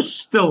mean, he was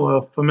still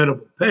a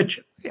formidable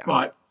pitcher,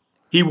 but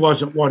he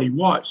wasn't what he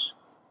was.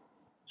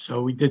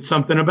 So we did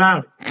something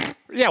about it.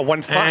 Yeah,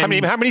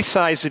 1.5. How many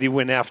sides did he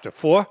win after?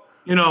 4?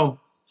 You know,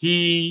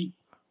 he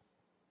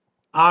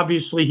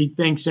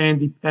thinks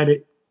Andy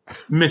Pettit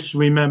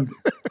misremembered.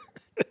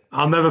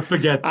 I'll never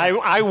forget that.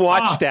 I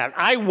watched that.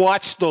 I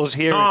watched those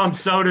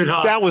hearings. So did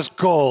I. That was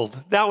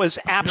gold. That was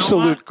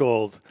absolute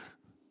gold.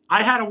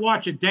 I had to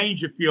watch a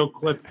Dangerfield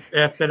clip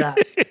after that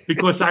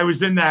because I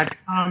was in that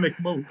comic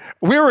mood.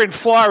 We were in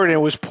Florida.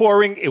 It was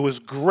pouring. It was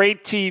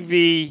great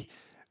TV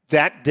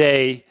that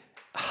day.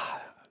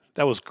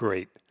 That was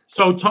great.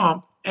 So,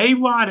 Tom,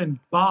 A-Rod and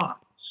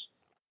Bonds,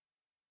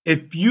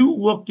 if you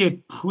look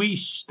at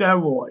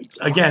pre-steroids,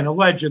 again,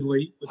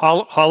 allegedly.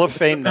 Hall of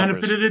Fame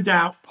numbers. Benefit of the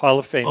doubt. Hall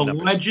of Fame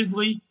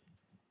allegedly,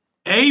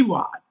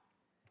 A-Rod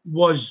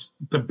was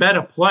the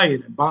better player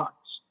than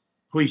Bonds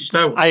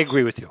pre-steroids. I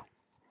agree with you.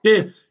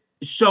 Yeah.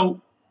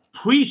 So,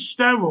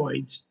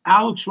 pre-steroids,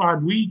 Alex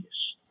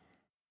Rodriguez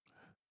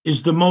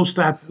is the most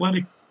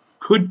athletic,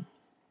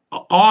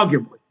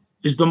 arguably,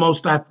 is the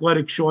most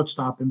athletic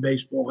shortstop in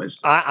baseball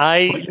history.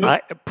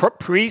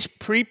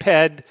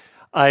 Pre-ped,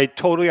 I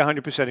totally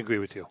 100% agree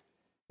with you.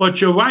 But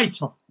you're right,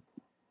 Tom.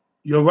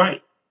 You're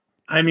right.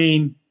 I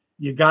mean,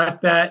 you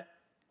got that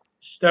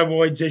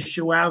steroids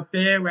issue out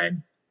there,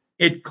 and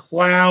it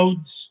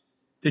clouds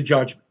the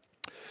judgment.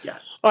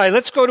 Yes. All right,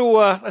 let's go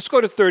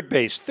to third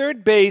base.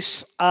 Third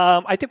base,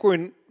 I think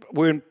we're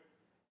in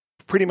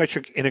pretty much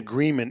in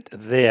agreement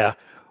there.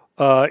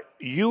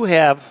 You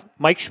have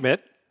Mike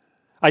Schmidt.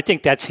 I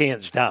think that's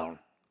hands down.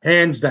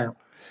 Hands down.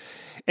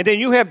 And then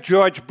you have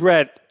George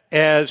Brett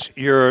as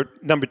your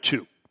number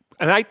 2.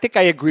 And I think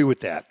I agree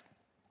with that.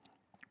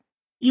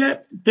 Yeah,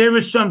 there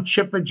are some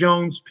Chipper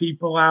Jones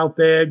people out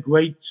there,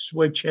 great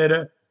switch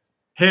hitter.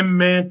 Him,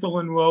 Mantle,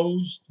 and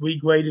Rose, 3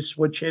 greatest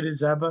switch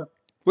hitters ever.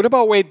 What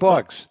about Wade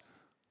Boggs?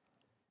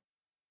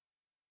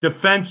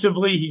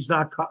 Defensively, he's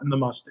not cutting the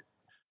mustard.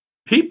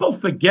 People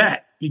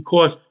forget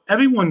because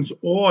everyone's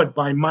awed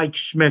by Mike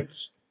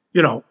Schmidt's,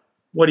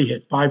 what he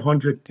hit,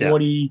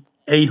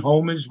 548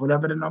 homers,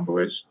 whatever the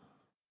number is.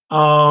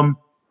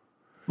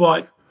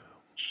 But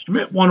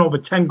Schmidt won over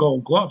 10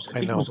 Gold Gloves. I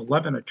think it was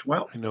 11 or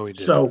 12. I know he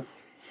did. So,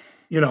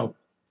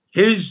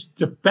 his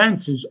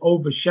defense is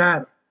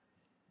overshadowed.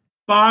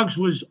 Boggs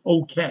was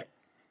okay.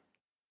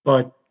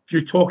 But if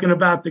you're talking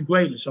about the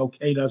greatest,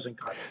 okay doesn't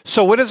cut it.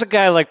 So what does a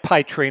guy like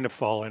Pie Traynor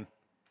fall in?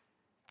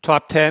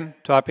 Top 10?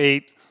 Top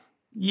 8?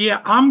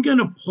 Yeah, I'm going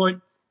to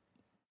put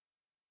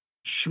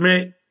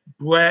Schmidt,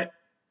 Brett,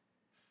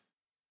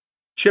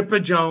 Chipper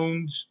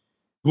Jones,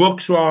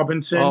 Brooks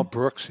Robinson. Oh,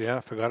 Brooks, yeah.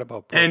 I forgot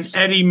about Brooks. And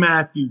Eddie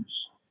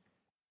Matthews,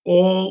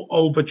 all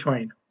over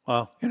Traynor.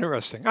 Well,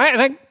 interesting.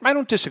 I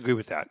don't disagree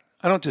with that.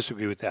 All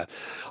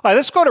right,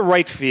 let's go to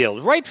right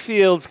field. Right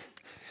field,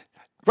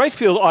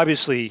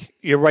 obviously,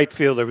 your right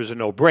fielder is a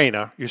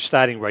no-brainer. Your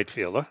starting right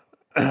fielder,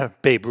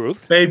 Babe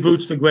Ruth. Babe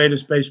Ruth's the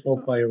greatest baseball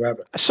player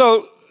ever.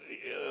 So,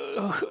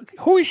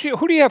 who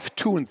do you have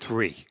 2 and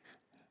 3?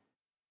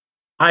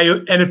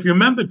 And if you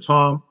remember,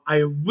 Tom,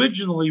 I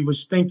originally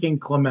was thinking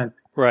Clemente.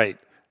 Right.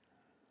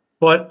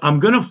 But I'm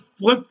going to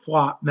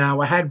flip-flop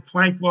now. I had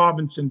Frank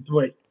Robinson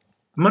 3.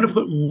 I'm going to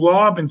put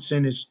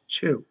Robinson as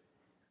 2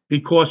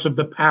 because of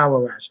the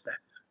power aspect.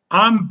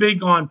 I'm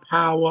big on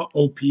power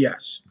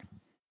OPS.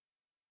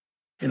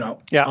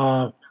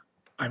 Yeah.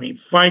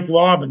 Frank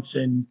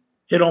Robinson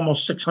hit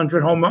almost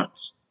 600 home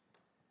runs.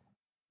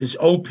 His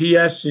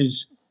OPS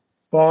is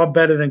far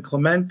better than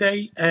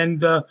Clemente,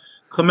 and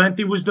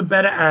Clemente was the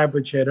better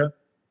average hitter.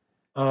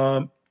 It's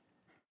a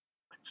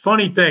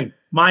funny thing.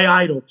 My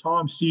idol,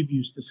 Tom Seaver,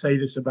 used to say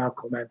this about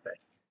Clemente.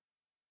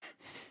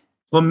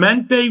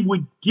 Clemente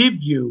would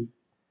give you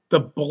the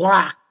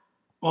block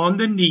on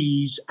the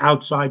knees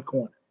outside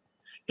corner.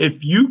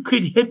 If you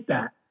could hit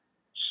that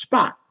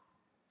spot,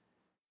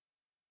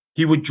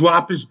 he would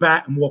drop his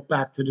bat and walk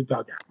back to the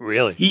dugout.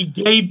 Really? He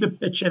gave the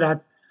pitcher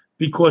that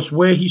because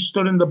where he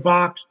stood in the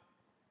box,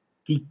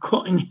 he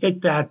couldn't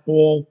hit that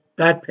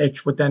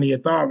pitch with any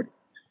authority.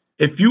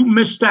 If you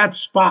missed that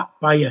spot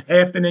by a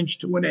half an inch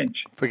to an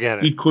inch, forget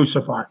it. He'd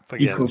crucify.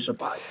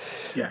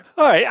 Yeah.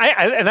 All right.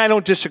 I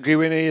don't disagree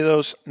with any of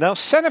those. Now,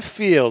 center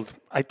field,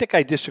 I think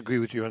I disagree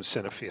with you on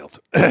center field.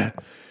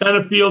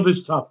 Center field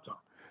is tough, Tom.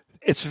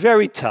 It's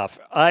very tough.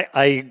 I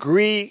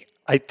agree.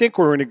 I think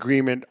we're in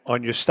agreement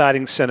on your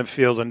starting center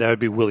field, and that would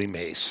be Willie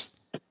Mays.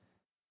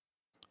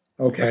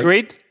 Okay.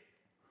 Agreed?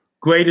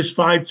 Greatest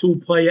 5-tool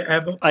player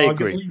ever, I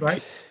arguably, agree.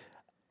 right?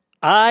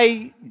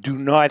 I do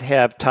not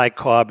have Ty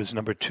Cobb as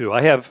number 2.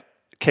 I have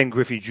Ken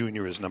Griffey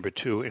Jr. as number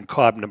 2 and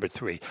Cobb number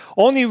 3.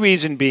 Only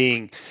reason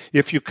being,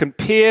 if you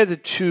compare the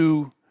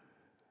two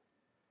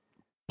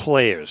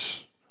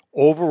players,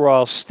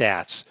 overall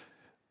stats,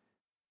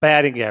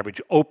 batting average,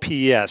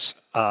 OPS,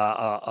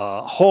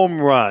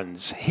 home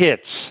runs,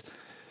 hits,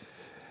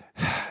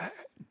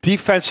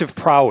 defensive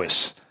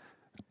prowess,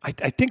 I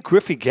think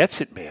Griffey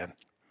gets it, man.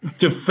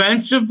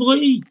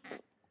 Defensively,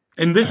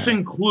 and this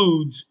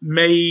includes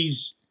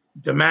Mays,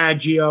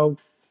 DiMaggio,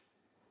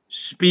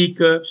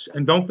 Speaker,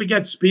 and don't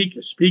forget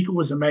Speaker. Speaker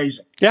was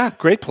amazing. Yeah,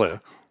 great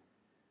player.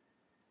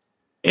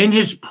 In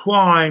his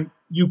prime,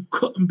 you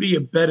couldn't be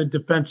a better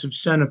defensive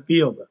center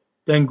fielder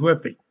than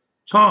Griffey.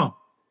 Tom,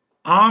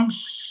 I'm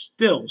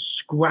still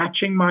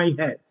scratching my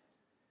head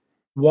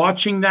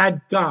watching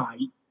that guy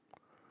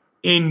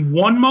in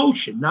one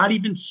motion, not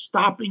even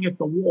stopping at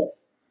the wall,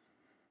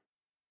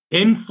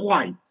 in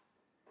flight,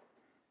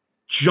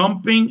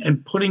 jumping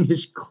and putting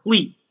his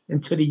cleat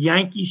into the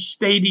Yankee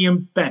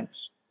Stadium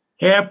fence,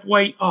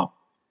 halfway up,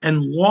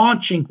 and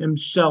launching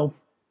himself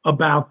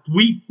about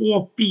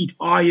 3-4 feet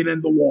higher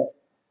than the wall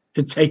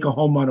to take a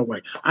home run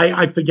away.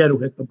 I forget who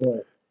hit the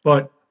ball,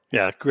 but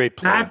yeah, great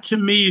play. That to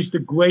me is the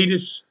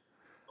greatest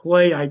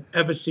play I've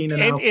ever seen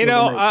in outfield.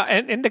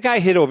 And the guy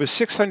hit over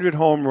 600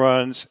 home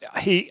runs.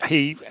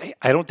 I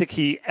don't think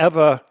he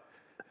ever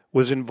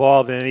was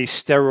involved in any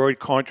steroid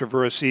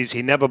controversies.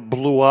 He never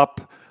blew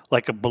up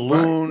like a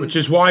balloon, right, which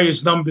is why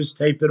his numbers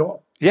tapered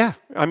off. Yeah,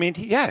 I mean,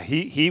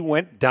 he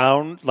went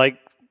down like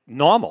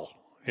normal,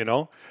 you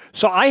know.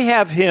 So I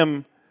have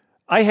him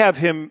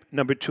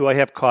number 2. I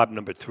have Cobb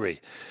number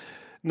 3.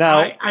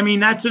 Now, I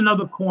mean, that's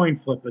another coin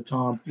flipper,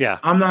 Tom. Yeah,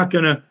 I'm not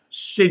going to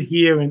sit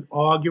here and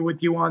argue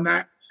with you on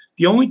that.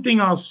 The only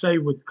thing I'll say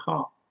with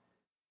Cobb,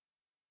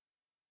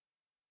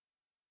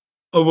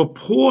 a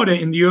reporter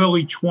in the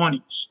early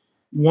 20s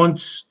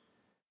once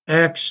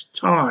asked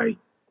Ty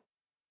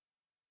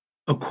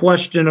a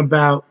question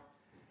about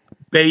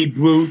Babe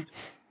Ruth.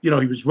 You know,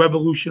 he was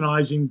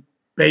revolutionizing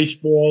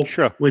baseball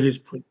with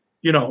his,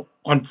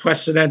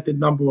 unprecedented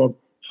number of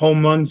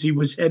home runs he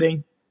was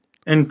hitting.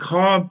 And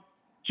Cobb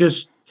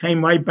just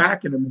came right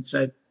back at him and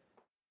said,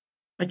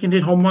 I can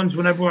hit home runs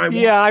whenever I want.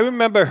 Yeah, I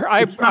remember.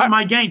 It's not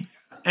my game.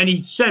 And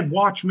he said,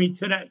 watch me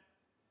today.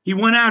 He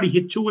went out, he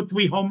hit 2 or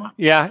 3 home runs.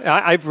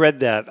 Yeah, I've read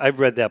that. I've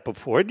read that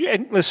before.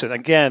 And listen,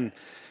 again,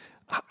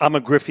 I'm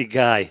a Griffey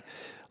guy.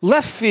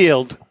 Left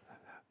field,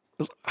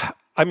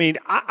 I mean,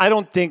 I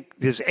don't think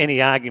there's any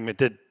argument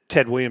that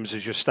Ted Williams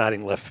is your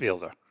starting left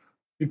fielder.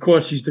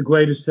 Because he's the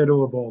greatest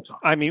hitter of all time.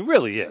 I mean,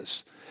 really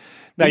is.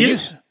 Now,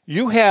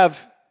 you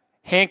have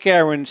Hank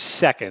Aaron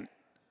second,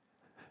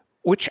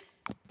 which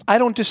I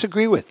don't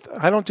disagree with.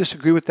 I don't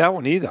disagree with that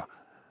one either.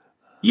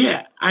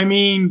 Yeah, I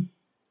mean,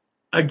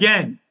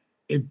 again,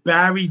 if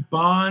Barry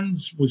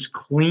Bonds was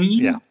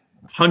clean,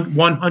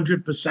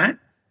 100%,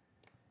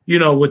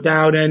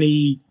 without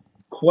any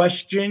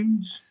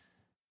questions,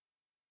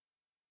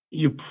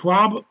 now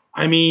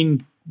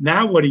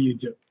what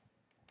do?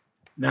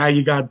 Now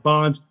you got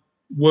Bonds,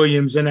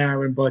 Williams, and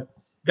Aaron, but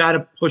got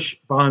to push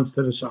Bonds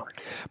to the side.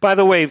 By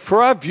the way,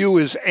 for our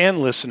viewers and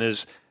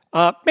listeners,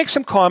 make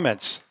some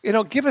comments.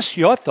 Give us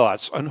your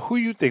thoughts on who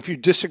you think. If you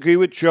disagree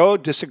with Joe,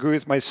 disagree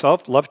with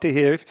myself, love to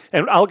hear.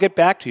 And I'll get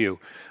back to you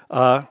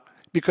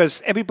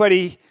because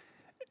everybody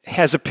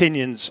has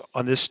opinions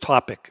on this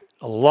topic.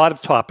 A lot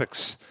of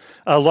topics,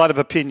 a lot of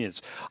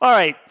opinions. All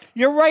right,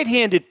 your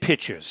right-handed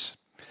pitchers.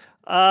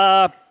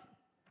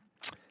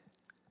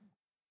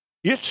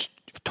 It's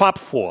top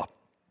 4.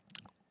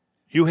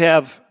 You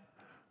have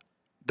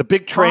the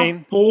big train.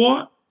 Top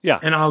 4? Yeah.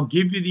 And I'll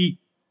give you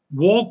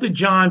Walter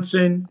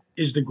Johnson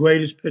is the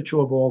greatest pitcher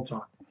of all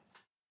time.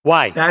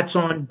 Why? That's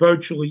on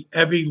virtually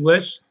every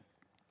list.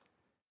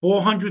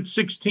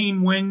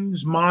 416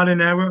 wins,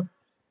 modern era.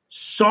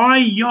 Cy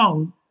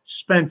Young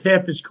spent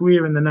half his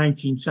career in the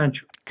 19th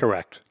century.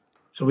 Correct.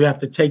 So we have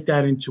to take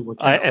that into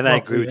account. I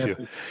agree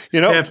with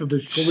you. Half of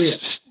his career.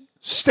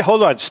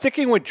 Hold on.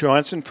 Sticking with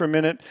Johnson for a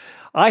minute,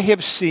 I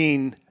have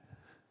seen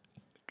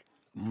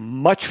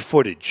much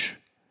footage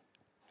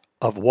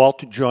of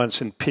Walter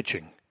Johnson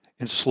pitching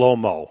in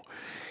slow-mo.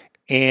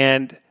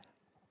 And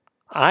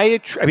I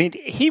mean,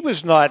 he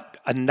was not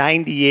a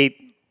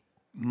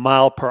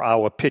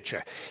 98-mile-per-hour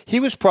pitcher. He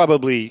was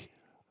probably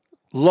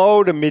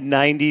low to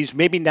mid-90s,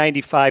 maybe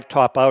 95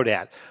 top out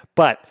at.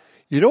 But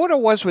you know what it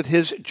was with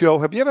his, Joe?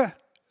 Have you ever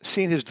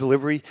seen his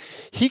delivery?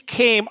 He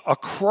came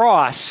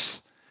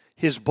across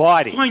his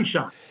body.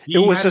 Slingshot. It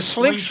was a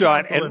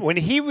slingshot, and when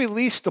he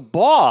released the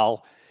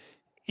ball,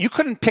 you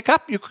couldn't pick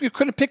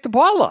the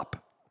ball up.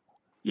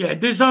 Yeah,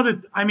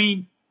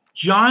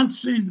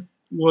 Johnson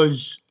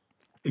was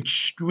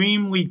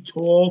extremely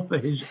tall for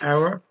his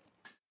era,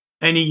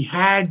 and he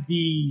had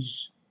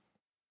these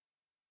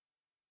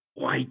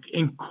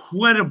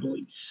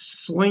incredibly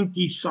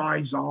slinky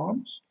size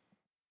arms.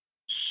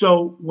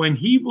 So when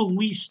he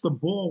released the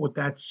ball with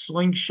that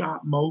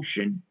slingshot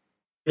motion,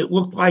 it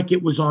looked like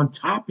it was on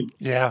top of you.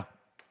 Yeah.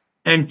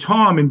 And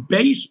Tom, in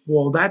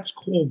baseball, that's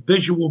called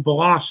visual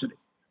velocity.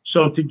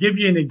 So to give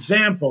you an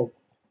example,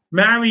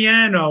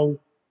 Mariano's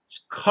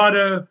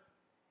cutter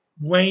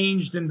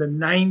ranged in the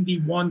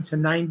 91 to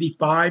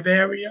 95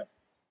 area,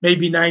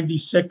 maybe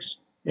 96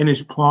 in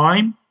his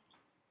prime,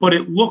 but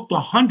it looked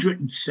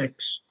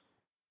 106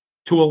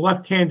 to a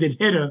left-handed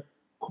hitter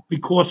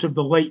because of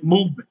the late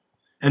movement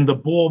and the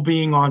ball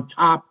being on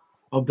top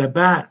of the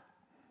batter.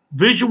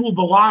 Visual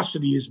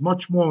velocity is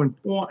much more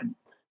important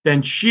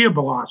than sheer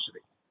velocity,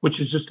 which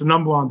is just a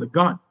number on the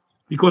gun,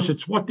 because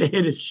it's what the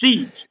hitter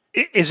sees.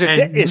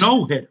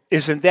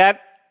 Isn't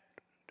that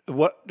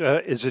what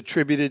is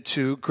attributed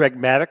to Greg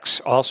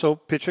Maddux also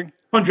pitching?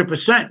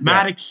 100%.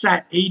 Maddux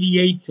sat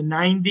 88 to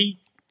 90,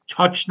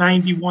 touched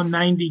 91,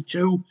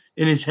 92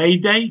 in his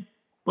heyday,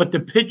 but the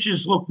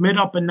pitches look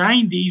mid-upper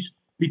 90s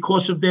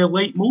because of their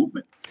late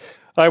movement.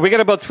 All right, we got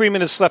about 3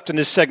 minutes left in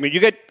this segment. You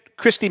get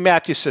Christy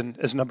Mathewson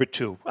as number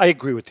 2. I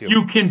agree with you.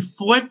 You can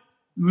flip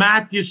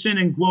Mathewson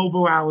and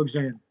Grover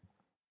Alexander.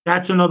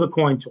 That's another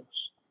coin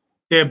toss.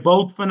 They're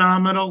both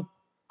phenomenal.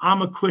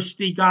 I'm a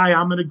Christy guy.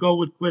 I'm going to go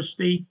with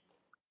Christy.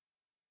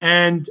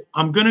 And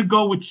I'm going to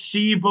go with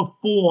Seaver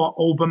 4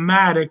 over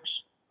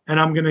Maddux, and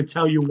I'm going to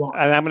tell you why.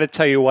 And I'm going to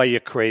tell you why you're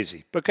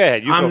crazy. But go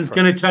ahead. I'm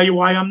going to tell you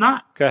why I'm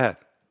not. Go ahead.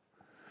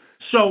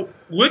 So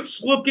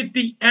let's look at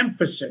the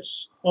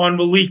emphasis on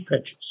relief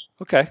pitches.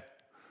 Okay.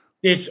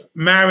 There's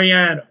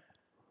Mariano,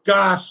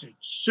 Gossett,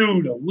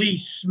 Suter, Lee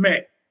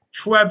Smith,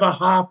 Trevor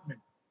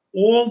Hoffman,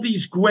 all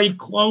these great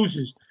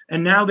closers,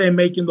 and now they're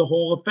making the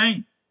Hall of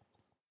Fame.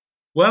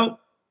 Well,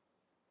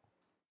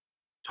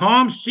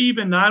 Tom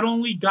Seaver not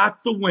only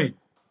got the win,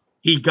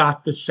 he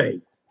got the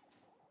save.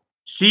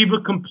 Seaver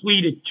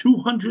completed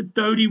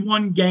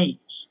 231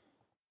 games.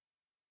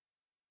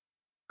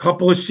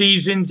 Couple of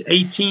seasons,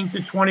 18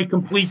 to 20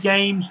 complete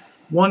games.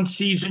 One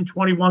season,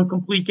 21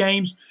 complete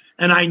games.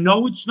 And I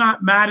know it's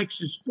not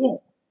Maddox's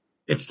fault.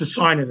 It's the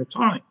sign of the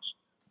times.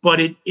 But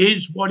it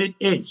is what it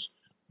is.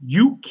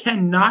 You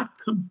cannot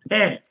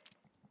compare,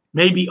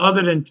 maybe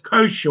other than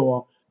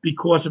Kershaw,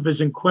 because of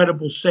his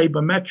incredible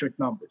sabermetric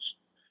numbers,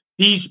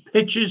 these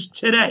pitches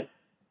today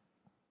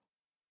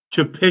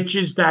to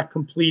pitches that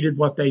completed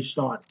what they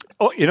started.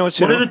 Oh, you know what's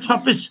what are the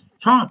toughest,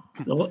 Tom?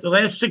 The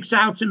last 6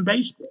 outs in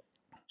baseball.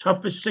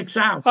 Toughest 6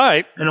 outs. All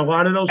right. And a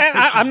lot of those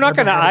pitches. I'm not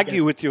going to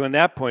argue with you on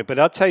that point, but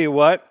I'll tell you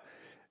what,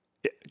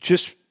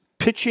 just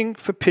pitching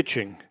for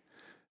pitching,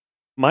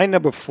 my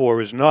number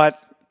 4 is not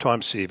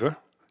Tom Seaver.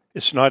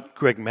 It's not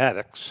Greg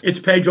Maddux. It's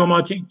Pedro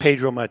Martinez.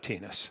 Pedro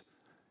Martinez.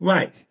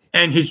 Right.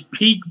 And his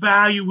peak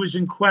value was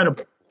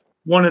incredible.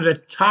 One of the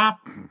top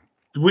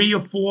 3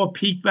 or 4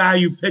 peak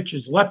value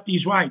pitchers,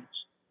 lefties,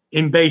 righties,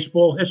 in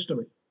baseball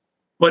history.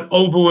 But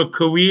over a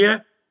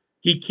career,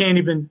 he can't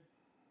even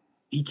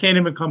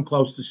come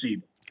close to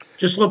Seaver.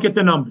 Just look at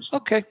the numbers.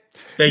 Okay.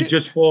 They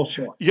just fall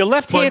short. Your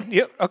left-hand,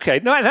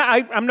 okay. No,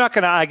 I'm not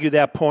going to argue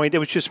that point. It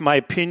was just my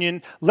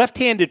opinion.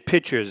 Left-handed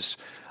pitchers,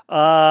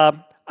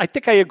 I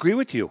think I agree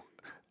with you.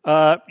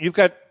 You've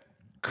got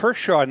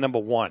Kershaw number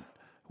 1,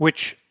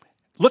 which,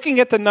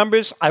 looking at the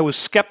numbers, I was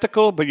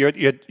skeptical, but you're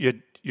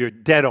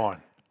dead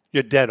on.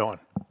 You're dead on.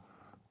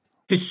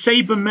 His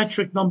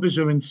sabermetric numbers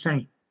are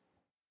insane.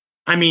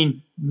 I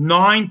mean,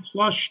 9+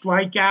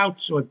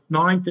 strikeouts, or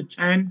 9 to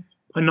 10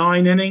 per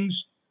 9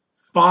 innings,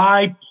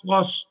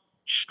 5+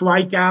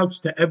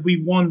 strikeouts to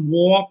every 1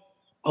 walk,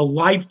 a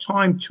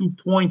lifetime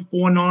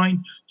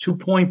 2.49,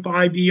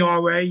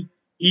 2.5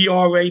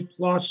 ERA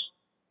plus.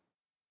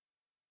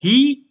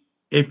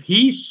 If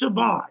he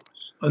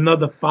survives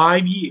another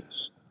 5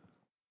 years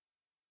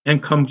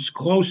and comes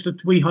close to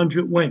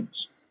 300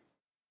 wins,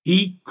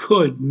 he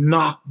could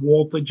knock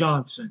Walter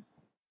Johnson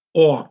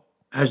off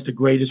as the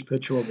greatest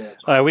pitcher of all time.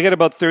 All right, we got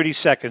about 30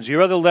 seconds.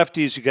 Your other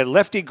lefties, you got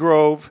Lefty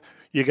Grove,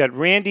 you got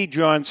Randy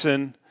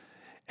Johnson,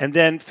 and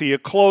then for your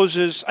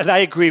closers, and I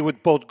agree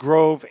with both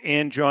Grove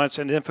and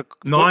Johnson. And then for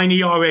 9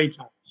 ERA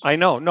times. I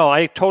know. No,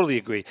 I totally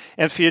agree.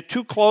 And for your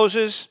 2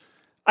 closers,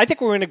 I think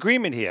we're in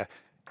agreement here.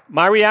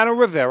 Mariano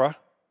Rivera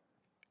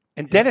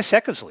and Dennis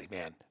Eckersley,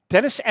 man.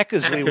 Dennis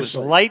Eckersley was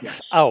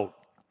lights out.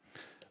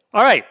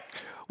 All right,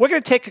 we're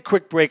going to take a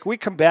quick break. When we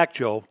come back,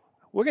 Joe,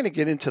 we're going to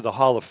get into the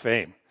Hall of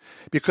Fame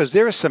because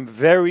there are some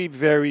very,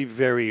 very,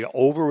 very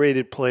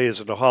overrated players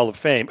in the Hall of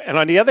Fame. And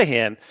on the other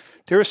hand,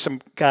 there are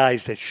some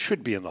guys that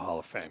should be in the Hall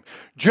of Fame.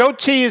 Joe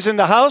T is in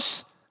the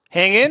house.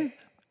 Hang in.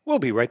 We'll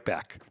be right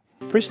back.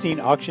 Pristine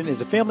Auction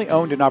is a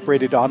family-owned and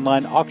operated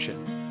online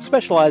auction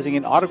specializing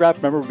in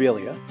autographed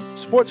memorabilia,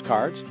 sports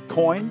cards,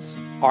 coins,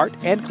 art,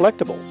 and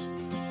collectibles.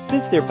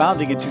 Since their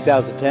founding in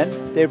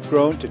 2010, they've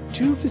grown to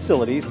 2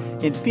 facilities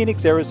in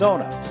Phoenix,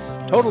 Arizona,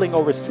 totaling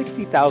over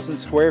 60,000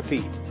 square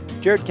feet.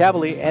 Jared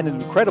Cavalier and an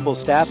incredible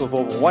staff of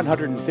over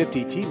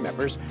 150 team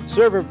members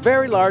serve a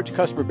very large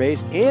customer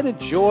base and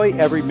enjoy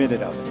every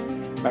minute of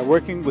it. By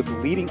working with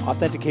leading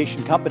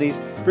authentication companies,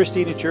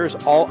 Pristine ensures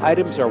all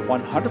items are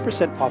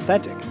 100%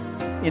 authentic.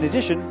 In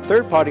addition,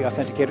 third-party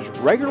authenticators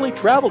regularly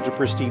travel to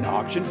Pristine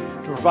Auction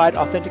to provide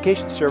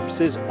authentication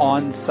services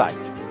on site.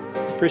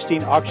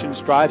 Pristine Auction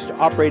strives to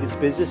operate its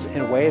business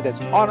in a way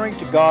that's honoring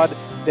to God,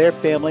 their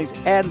families,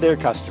 and their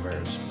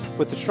customers.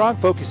 With a strong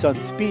focus on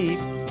speed,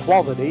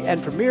 quality,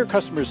 and premier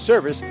customer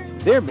service,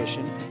 their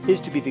mission is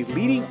to be the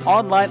leading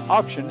online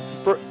auction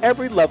for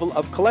every level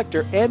of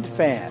collector and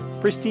fan.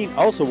 Pristine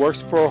also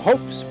works for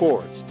Hope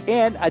Sports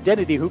and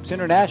Identity Hoops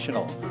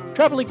International,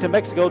 traveling to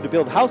Mexico to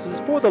build houses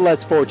for the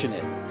less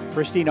fortunate.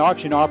 Pristine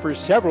Auction offers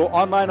several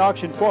online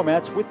auction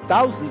formats with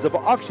thousands of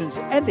auctions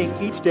ending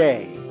each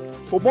day.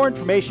 For more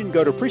information,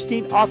 go to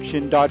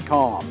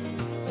pristineauction.com.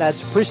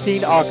 That's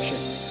Pristine Auction,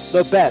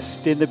 the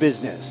best in the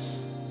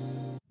business.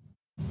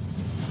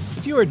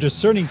 If you're a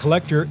discerning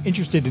collector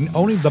interested in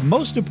owning the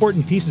most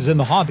important pieces in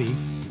the hobby,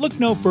 look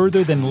no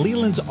further than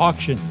Leland's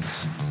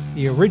Auctions.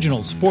 The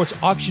original sports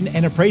auction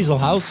and appraisal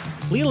house,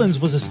 Leland's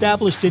was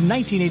established in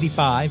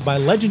 1985 by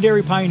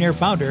legendary Pioneer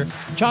founder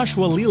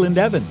Joshua Leland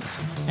Evans.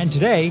 And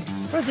today,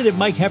 President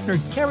Mike Hefner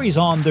carries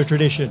on their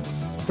tradition.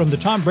 From the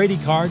Tom Brady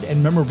card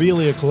and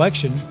memorabilia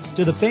collection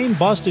to the famed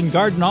Boston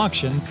Garden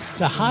auction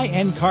to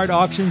high-end card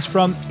auctions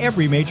from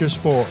every major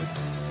sport,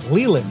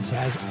 Leland's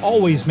has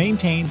always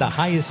maintained the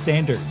highest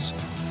standards.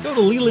 Go to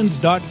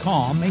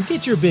Lelands.com and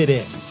get your bid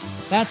in.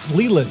 That's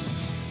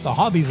Leland's, the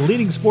hobby's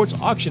leading sports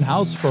auction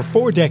house for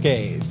 4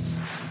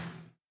 decades.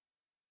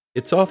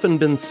 It's often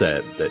been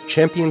said that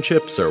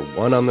championships are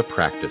won on the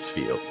practice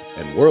field,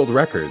 and world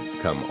records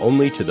come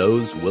only to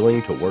those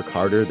willing to work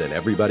harder than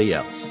everybody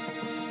else.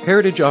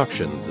 Heritage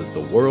Auctions is the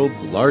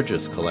world's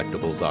largest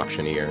collectibles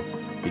auctioneer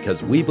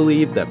because we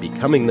believe that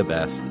becoming the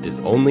best is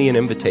only an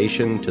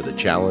invitation to the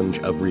challenge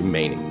of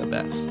remaining the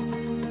best.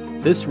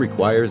 This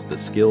requires the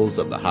skills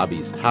of the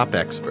hobby's top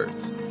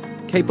experts,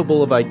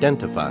 capable of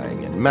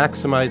identifying and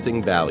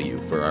maximizing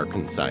value for our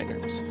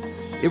consigners.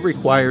 It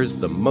requires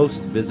the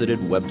most visited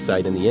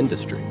website in the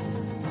industry,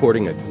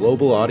 courting a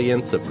global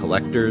audience of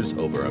collectors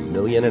over 1.5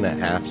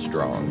 million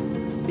strong.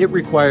 It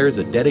requires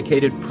a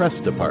dedicated press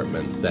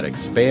department that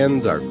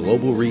expands our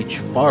global reach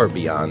far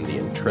beyond the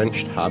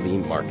entrenched hobby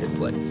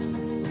marketplace.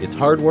 It's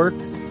hard work,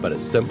 but a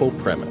simple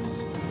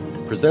premise.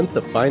 Present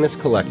the finest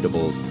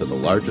collectibles to the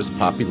largest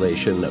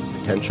population of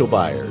potential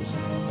buyers,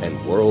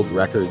 and world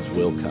records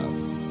will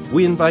come.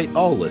 We invite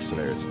all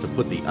listeners to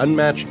put the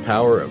unmatched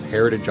power of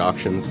Heritage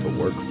Auctions to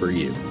work for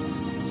you.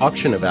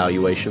 Auction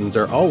evaluations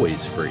are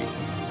always free,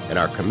 and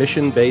our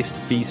commission-based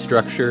fee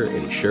structure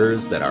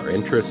ensures that our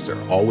interests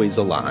are always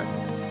aligned.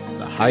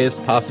 The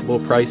highest possible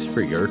price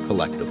for your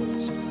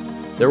collectibles.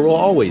 There will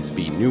always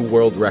be new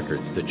world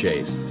records to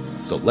chase,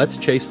 so let's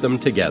chase them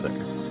together.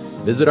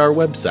 Visit our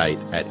website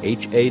at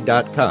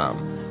ha.com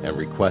and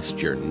request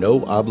your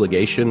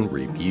no-obligation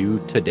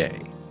review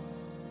today.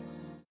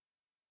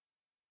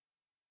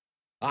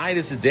 Hi,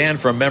 this is Dan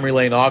from Memory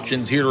Lane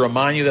Auctions, here to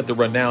remind you that the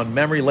renowned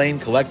Memory Lane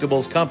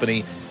Collectibles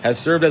Company has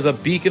served as a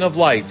beacon of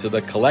light to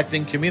the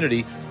collecting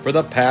community for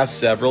the past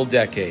several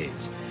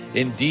decades.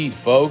 Indeed,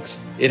 folks,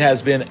 it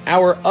has been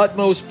our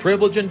utmost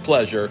privilege and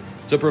pleasure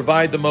to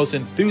provide the most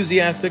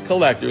enthusiastic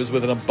collectors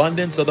with an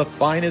abundance of the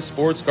finest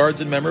sports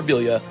cards and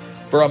memorabilia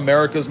for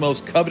America's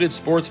most coveted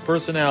sports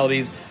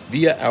personalities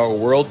via our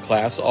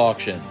world-class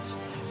auctions.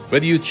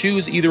 Whether you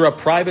choose either a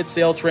private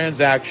sale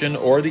transaction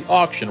or the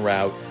auction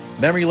route,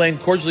 Memory Lane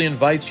cordially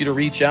invites you to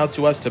reach out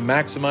to us to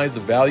maximize the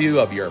value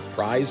of your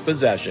prized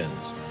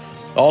possessions.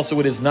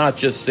 Also, it is not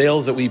just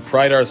sales that we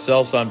pride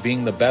ourselves on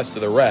being the best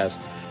of the rest,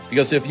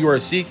 because if you are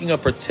seeking a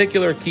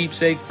particular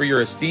keepsake for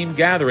your esteemed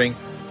gathering,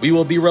 we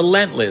will be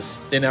relentless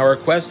in our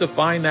quest to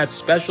find that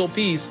special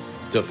piece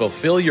to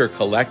fulfill your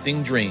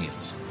collecting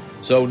dreams.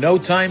 So no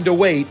time to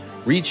wait.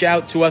 Reach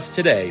out to us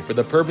today for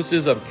the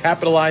purposes of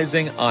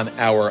capitalizing on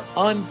our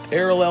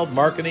unparalleled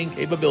marketing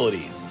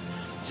capabilities.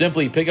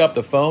 Simply pick up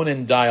the phone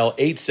and dial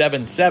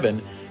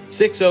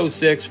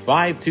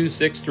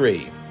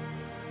 877-606-5263.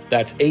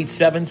 That's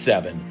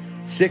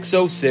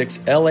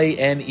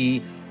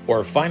 877-606-LANE,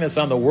 or find us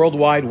on the World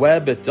Wide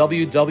Web at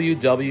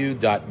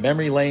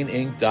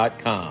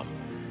www.memorylaneinc.com.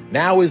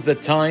 Now is the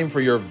time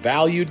for your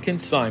valued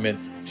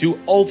consignment to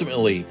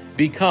ultimately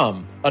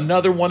become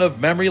another one of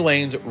Memory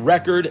Lane's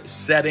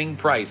record-setting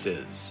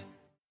prices.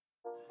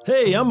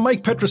 Hey, I'm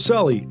Mike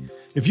Petroselli.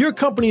 If your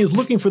company is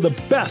looking for the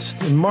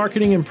best in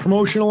marketing and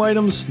promotional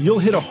items, you'll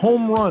hit a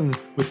home run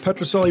with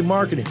Petroselli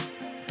Marketing.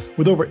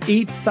 With over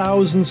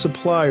 8,000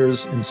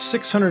 suppliers and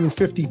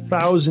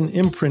 650,000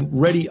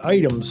 imprint-ready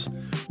items,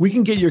 we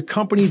can get your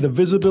company the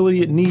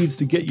visibility it needs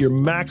to get your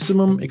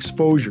maximum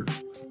exposure.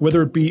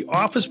 Whether it be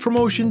office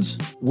promotions,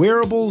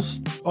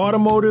 wearables,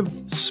 automotive,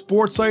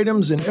 sports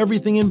items, and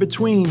everything in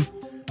between,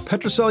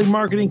 Petroselli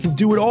Marketing can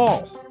do it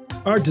all.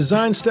 Our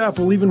design staff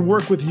will even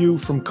work with you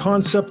from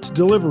concept to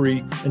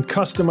delivery and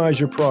customize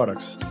your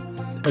products.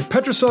 At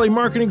Petroselli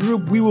Marketing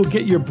Group, we will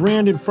get your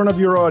brand in front of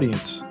your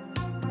audience.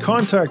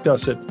 Contact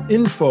us at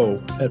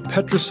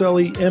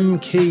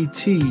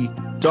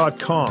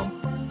info@petrosellimkt.com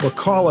or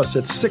call us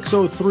at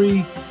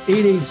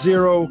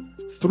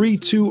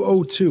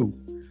 603-880-3202.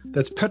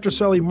 That's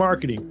Petroselli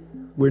Marketing,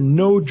 where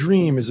no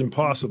dream is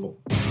impossible.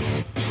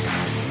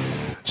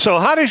 So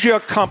how does your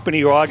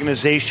company or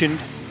organization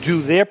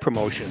do their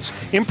promotions.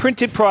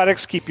 Imprinted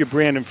products keep your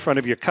brand in front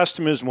of your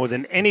customers more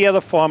than any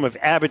other form of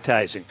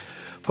advertising.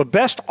 For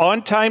best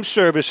on-time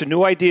service and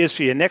new ideas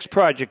for your next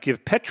project,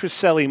 give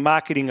Petrocelli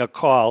Marketing a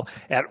call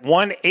at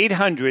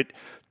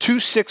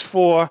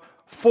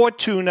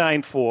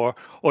 1-800-264-4294,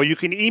 or you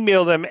can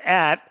email them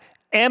at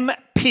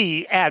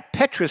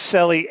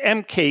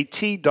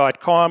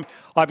mp@petrocellimkt.com.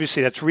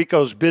 Obviously, that's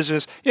Rico's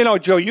business. You know,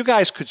 Joe, you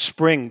guys could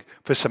spring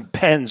for some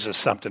pens or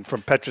something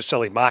from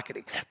Petrocelli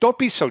Marketing. Don't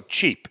be so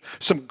cheap.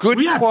 Some good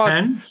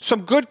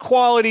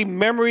quality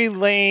memory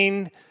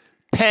lane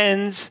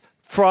pens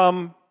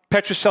from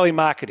Petrocelli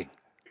Marketing.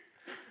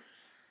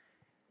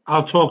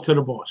 I'll talk to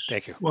the boss.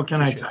 Thank you. What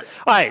can I tell you?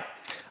 All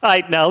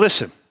right. Now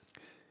listen.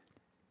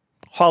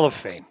 Hall of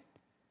Fame.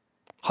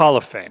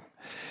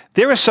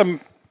 There are some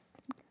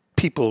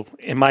people,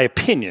 in my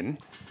opinion,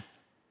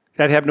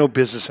 that have no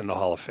business in the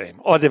Hall of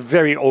Fame, or they're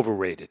very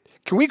overrated.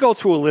 Can we go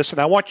through a list, and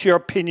I want your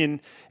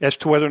opinion as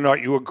to whether or not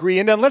you agree,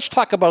 and then let's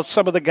talk about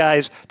some of the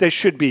guys that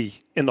should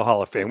be in the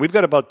Hall of Fame. We've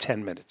got about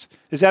 10 minutes.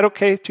 Is that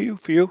okay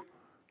for you?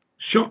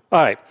 Sure.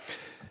 All right.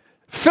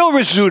 Phil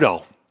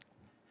Rizzuto.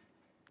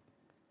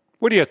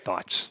 What are your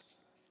thoughts?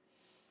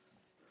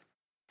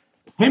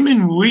 Him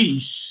and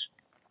Reese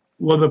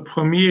were the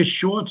premier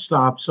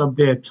shortstops of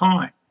their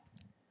time.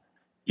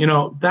 You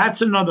know,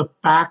 that's another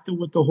factor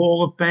with the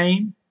Hall of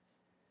Fame.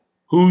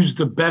 Who's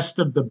the best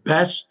of the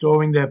best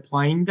during their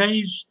playing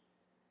days?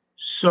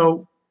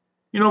 So,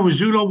 you know,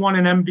 Rizzuto won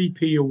an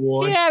MVP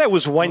award. Yeah, that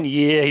was 1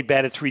 year. He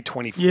batted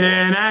 .324.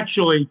 Yeah,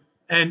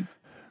 and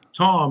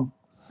Tom,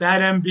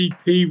 that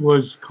MVP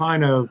was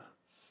kind of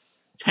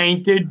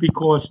tainted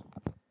because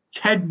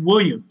Ted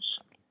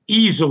Williams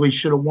easily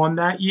should have won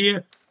that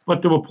year,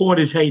 but the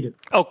reporters hated him.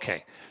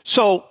 Okay.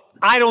 So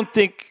I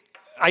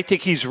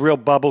think he's a real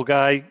bubble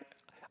guy.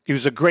 He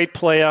was a great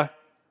player,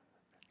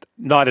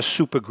 not a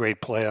super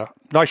great player.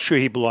 Not sure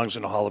he belongs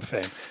in the Hall of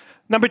Fame.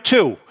 Number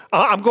 2,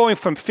 I'm going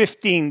from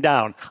 15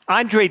 down.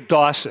 Andre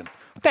Dawson.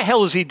 What the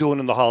hell is he doing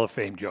in the Hall of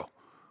Fame, Joe?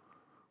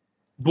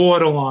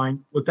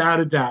 Borderline, without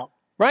a doubt.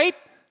 Right?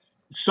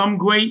 Some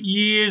great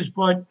years,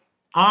 but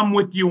I'm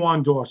with you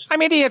on Dawson. I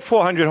mean, he had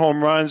 400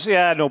 home runs.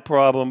 Yeah, no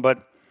problem,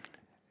 but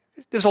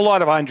there's a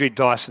lot of Andre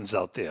Dawsons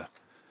out there.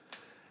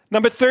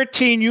 Number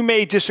 13, you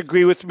may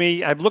disagree with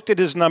me. I've looked at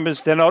his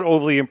numbers. They're not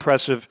overly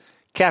impressive.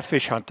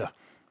 Catfish Hunter.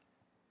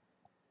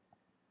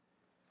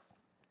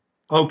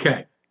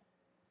 Okay.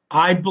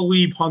 I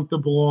believe Hunter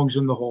belongs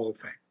in the Hall of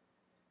Fame.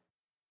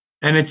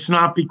 And it's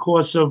not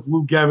because of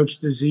Lou Gehrig's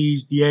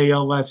disease, the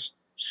ALS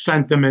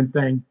sentiment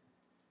thing.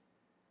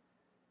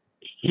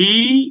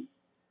 Him,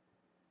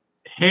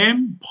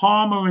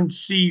 Palmer, and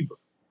Seaver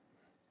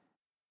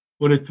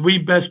were the 3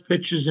 best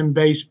pitchers in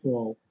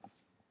baseball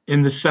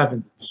in the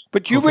 70s.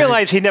 But you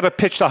realize he never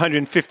pitched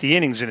 150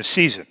 innings in a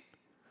season.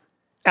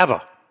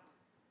 Ever.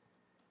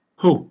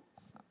 Who?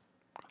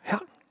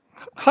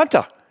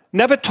 Hunter.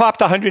 Never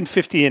topped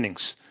 150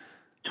 innings.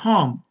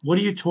 Tom, what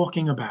are you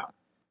talking about?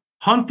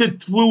 Hunter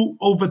threw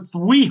over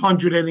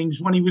 300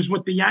 innings when he was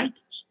with the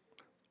Yankees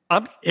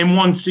in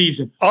one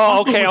season.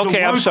 Oh, okay.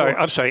 I'm sorry.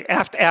 I'm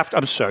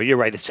sorry. You're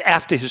right. It's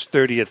after his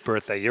 30th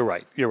birthday. You're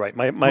right.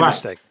 My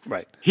mistake.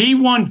 Right. He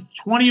won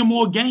 20 or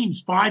more games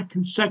 5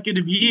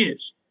 consecutive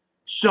years.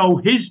 So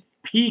his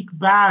peak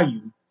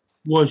value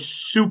was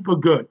super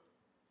good.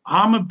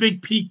 I'm a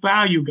big peak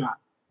value guy.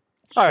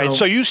 All right.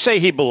 So you say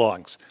he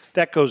belongs.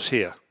 That goes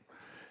here.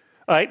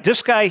 All right,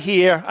 this guy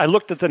here, I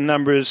looked at the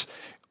numbers.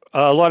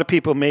 A lot of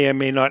people may or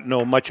may not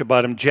know much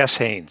about him, Jess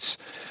Haynes.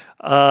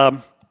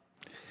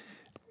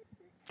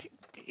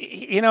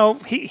 You know,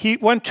 he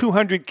won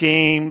 200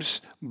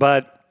 games,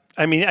 but,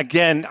 I mean,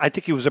 again, I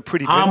think he was a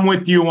pretty good... I'm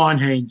with you on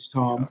Haynes,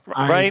 Tom.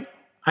 Right?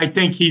 I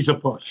think he's a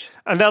push.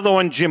 Another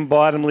one, Jim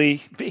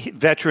Bottomley,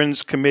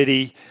 Veterans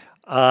Committee.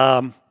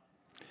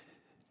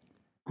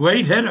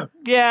 Great hitter.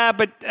 Yeah,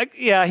 but,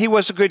 he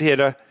was a good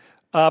hitter.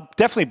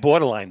 Definitely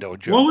borderline, though,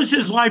 Joe. What was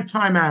his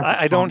lifetime average?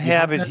 I don't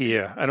have it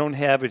here. I'm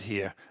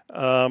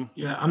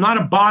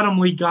not a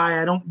Bottomley guy.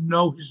 I don't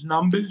know his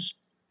numbers,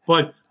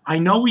 but I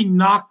know he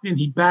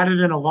batted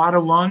in a lot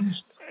of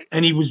runs,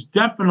 and he was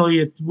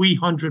definitely a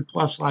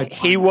 300-plus lifetime.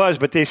 He was,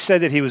 but they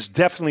said that he was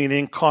definitely an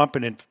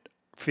incompetent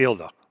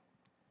fielder.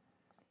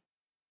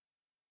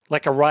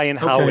 Like a Ryan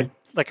Howard.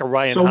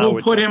 So we'll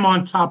put him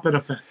on top of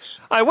the fence.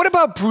 All right, what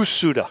about Bruce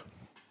Sutter?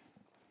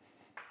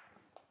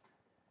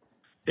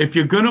 If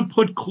you're going to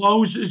put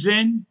closers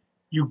in,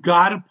 you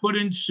got to put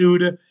in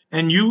Suter.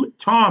 And you,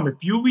 Tom,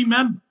 if you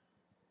remember,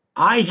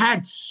 I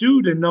had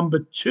Suter number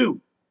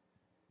 2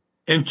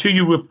 until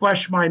you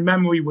refresh my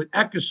memory with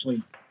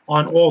Eckersley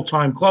on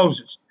all-time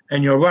closers.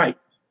 And you're right,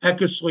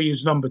 Eckersley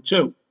is number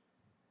 2.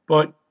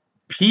 But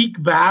peak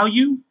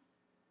value,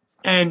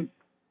 and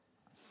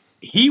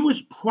he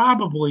was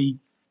probably,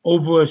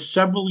 over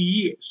several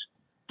years,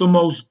 him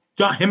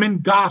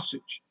and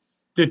Gossage,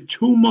 the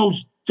 2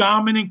 most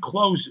dominant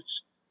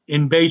closers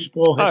in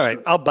baseball history. All right,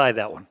 I'll buy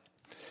that one.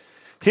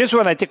 Here's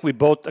one I think we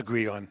both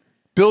agree on.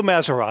 Bill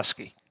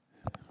Mazeroski.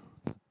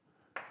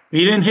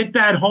 He didn't hit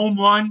that home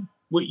run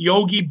with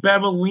Yogi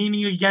Berra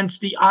leaning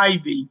against the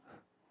ivy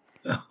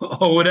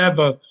or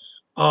whatever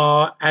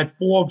at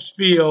Forbes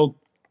Field,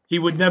 he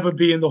would never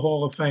be in the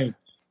Hall of Fame.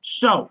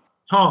 So,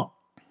 Tom,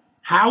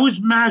 how is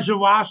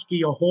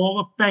Mazeroski a Hall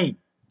of Fame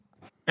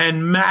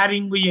and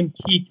Mattingly and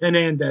Keith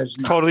Hernandez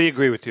not? Totally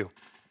agree with you.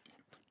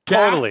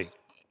 Totally. That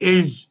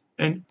is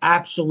an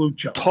absolute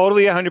joke.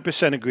 Totally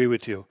 100% agree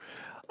with you.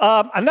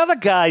 Another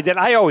guy that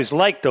I always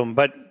liked him,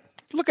 but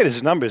look at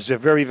his numbers. They're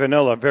very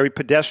vanilla, very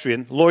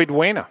pedestrian. Lloyd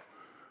Wayner.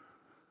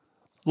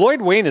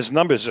 Lloyd Wayner's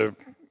numbers are,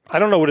 I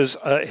don't know what his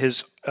he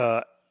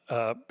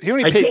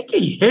only I paid, think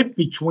he hit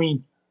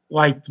between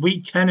like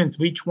 310 and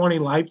 320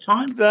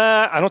 lifetime.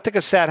 I don't think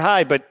it's that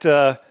high, but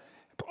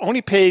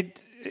only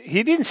paid,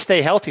 he didn't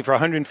stay healthy for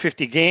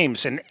 150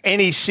 games in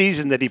any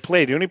season that he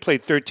played. He only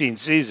played 13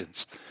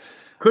 seasons.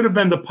 Could have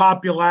been the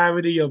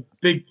popularity of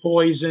Big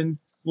Poison,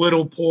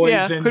 Little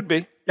Poison. Yeah, could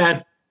be.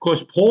 That,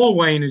 because Paul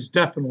Wayne is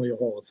definitely a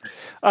Hall of Fame.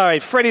 All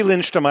right, Freddie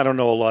Lindstrom, I don't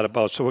know a lot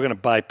about, so we're going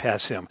to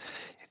bypass him.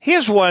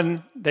 Here's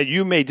one that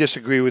you may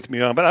disagree with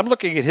me on, but I'm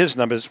looking at his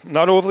numbers.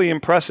 Not overly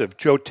impressive.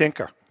 Joe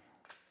Tinker.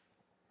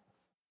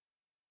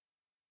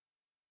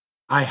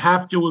 I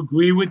have to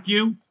agree with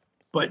you,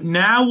 but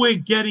now we're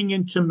getting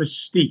into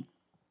mystique.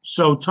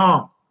 So,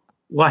 Tom,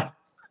 like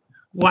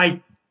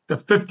the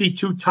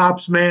 52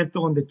 Topps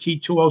Mantle and the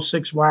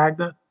T206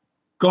 Wagner,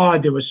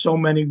 God, there were so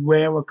many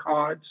rarer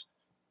cards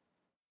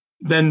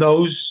than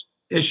those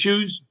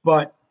issues,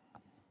 but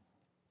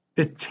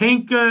the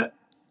Tinker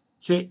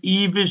to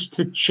Evers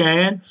to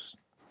Chance,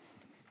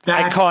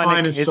 that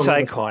iconic. It's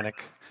iconic.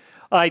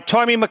 All right,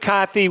 Tommy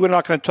McCarthy. We're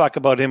not going to talk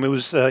about him. He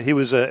was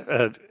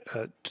a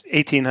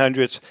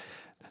 1800s.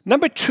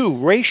 Number 2,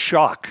 Ray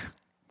Schock.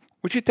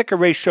 What'd you think of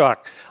Ray Schock?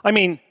 I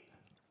mean,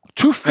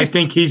 I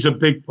think he's a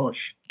big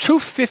push.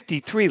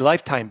 253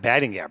 lifetime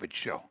batting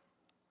average, Joe.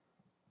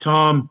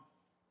 Tom,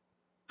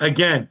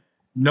 again,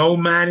 no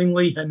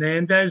Mattingly,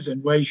 Hernandez,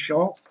 and Ray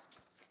Schock.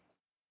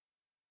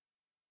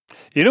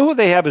 You know who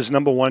they have as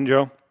number 1,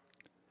 Joe?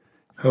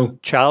 Who?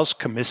 Charles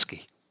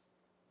Comiskey.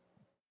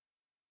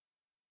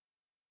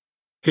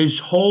 His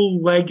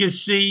whole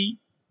legacy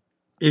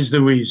is the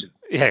reason.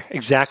 Yeah,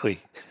 exactly.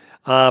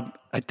 I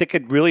think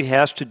it really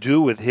has to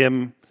do with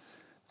him,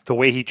 the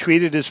way he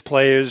treated his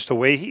players, the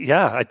way he,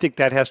 I think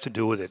that has to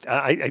do with it.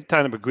 I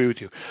kind of agree with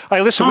you. All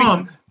right, listen.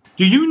 Tom,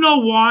 do you know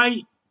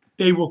why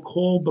they were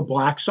called the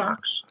Black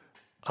Sox?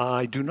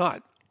 I do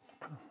not.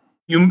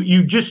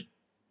 You just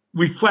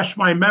refreshed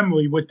my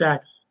memory with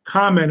that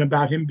comment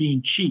about him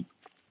being cheap.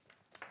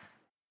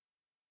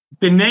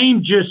 The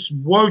name just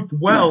worked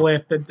well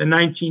after the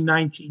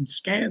 1919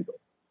 scandal,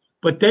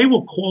 but they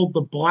were called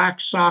the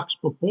Black Sox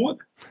before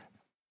that.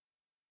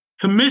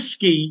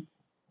 Comiskey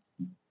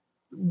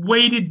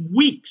waited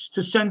weeks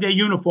to send their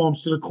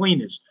uniforms to the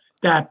cleaners.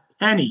 That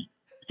penny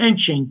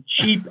pinching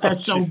cheap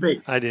SOB.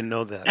 I didn't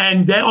know that.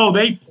 And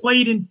they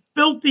played in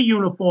filthy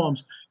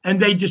uniforms, and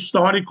they just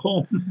started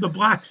calling them the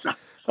Black Sox.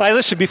 All right,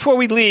 listen, before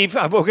we leave,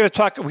 we're going to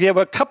talk. We have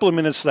a couple of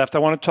minutes left. I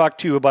want to talk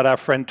to you about our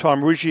friend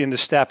Tom Ruggie and the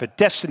staff at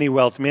Destiny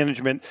Wealth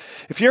Management.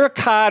 If you're a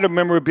card or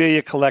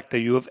memorabilia collector,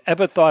 you have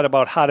ever thought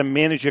about how to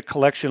manage your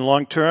collection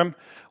long term?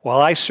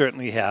 Well, I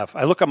certainly have.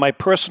 I look at my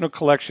personal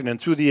collection, and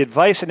through the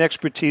advice and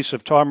expertise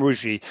of Tom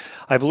Ruggie,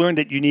 I've learned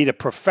that you need a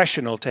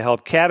professional to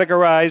help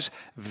categorize,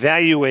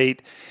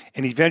 evaluate,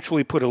 and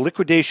eventually put a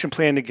liquidation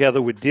plan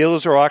together with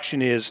dealers or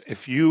auctioneers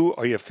if you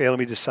or your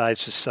family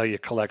decides to sell your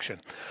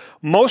collection.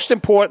 Most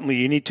importantly,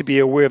 you need to be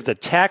aware of the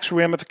tax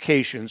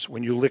ramifications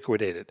when you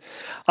liquidate it.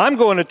 I'm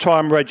going to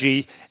Tom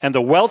Ruggie and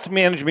the Wealth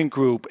Management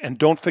Group, and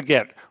don't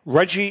forget,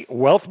 Ruggie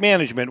Wealth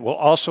Management will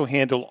also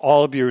handle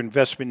all of your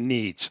investment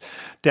needs.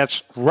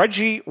 That's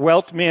Ruggie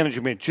Wealth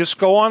Management. Just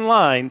go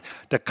online,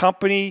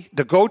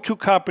 the go-to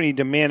company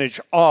to manage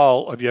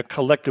all of your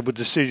collectible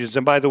decisions.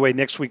 And by the way,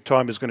 next week,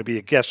 Tom is going to be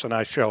a guest on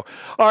our show.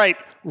 All right,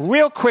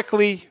 real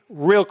quickly.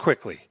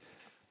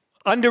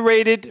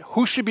 Underrated,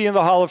 who should be in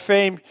the Hall of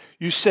Fame?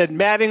 You said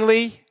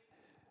Mattingly.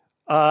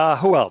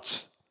 Who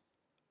else?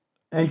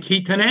 And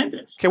Keith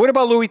Hernandez. Okay, what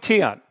about Louis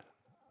Tiant?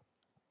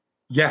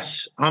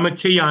 Yes, I'm a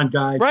Tiant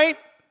guy. Right?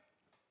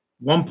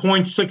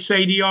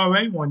 1.68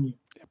 ERA 1 year.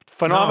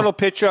 Phenomenal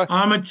pitcher.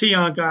 I'm a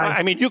Tiant guy.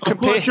 I mean, you compare. Of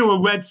course, you're a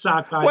Red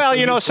Sox guy. Well,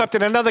 you know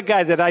something. Another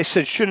guy that I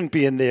said shouldn't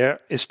be in there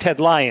is Ted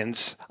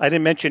Lyons. I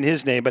didn't mention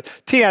his name, but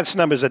Tiant's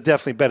numbers are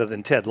definitely better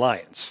than Ted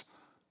Lyons.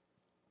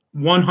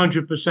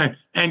 100%.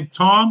 And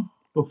Tom,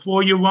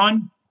 before you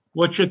run,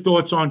 what's your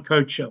thoughts on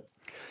Curt Schilling?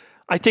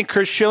 I think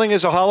Curt Schilling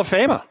is a Hall of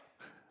Famer.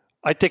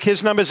 I think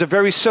his numbers are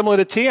very similar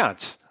to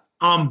Tiant's.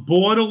 I'm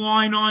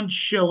borderline on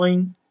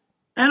Schilling,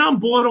 and I'm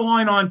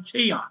borderline on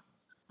Tiant.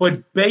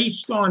 But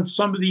based on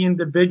some of the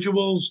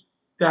individuals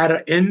that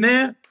are in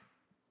there,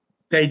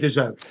 they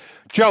deserve it.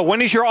 Joe,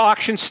 when is your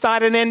auction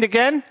start and end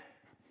again?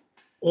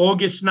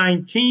 August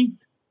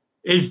 19th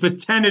is the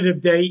tentative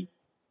date.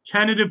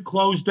 Tentative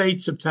close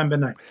date, September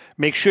 9th.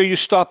 Make sure you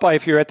stop by.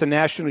 If you're at the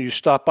National, you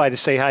stop by to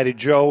say hi to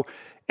Joe.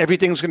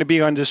 Everything's going to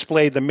be on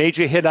display, the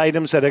major hit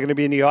items that are going to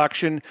be in the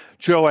auction.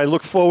 Joe, I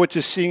look forward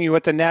to seeing you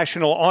at the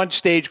National on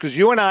stage because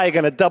you and I are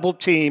going to double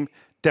team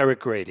Derek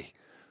Grady.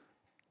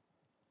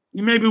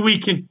 Maybe we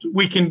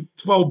can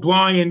throw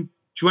Brian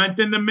Drent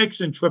in the mix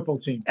and triple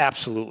team.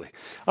 Absolutely.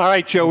 All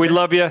right, Joe, we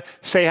love you.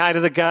 Say hi to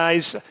the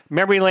guys.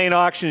 Memory Lane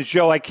Auctions,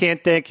 Joe, I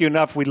can't thank you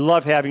enough. We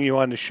love having you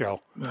on the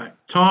show. All right.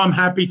 Tom,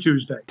 happy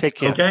Tuesday. Take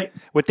care. Okay.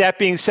 With that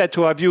being said,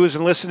 to our viewers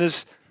and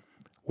listeners,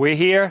 we're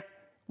here.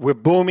 We're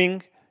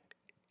booming.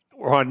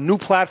 We're on new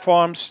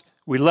platforms.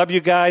 We love you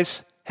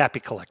guys. Happy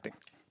collecting.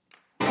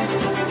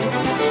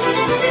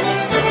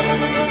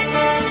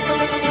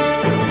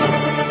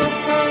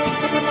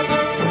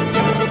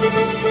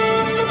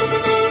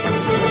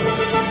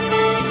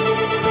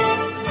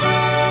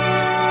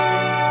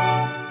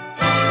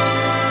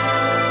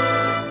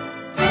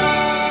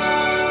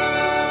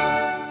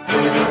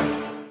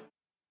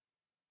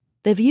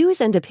 The views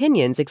and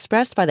opinions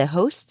expressed by the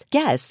hosts,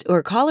 guests,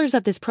 or callers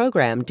of this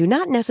program do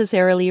not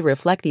necessarily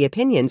reflect the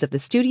opinions of the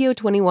Studio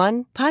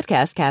 21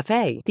 Podcast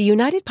Cafe, the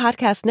United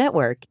Podcast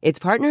Network, its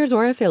partners,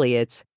 or affiliates.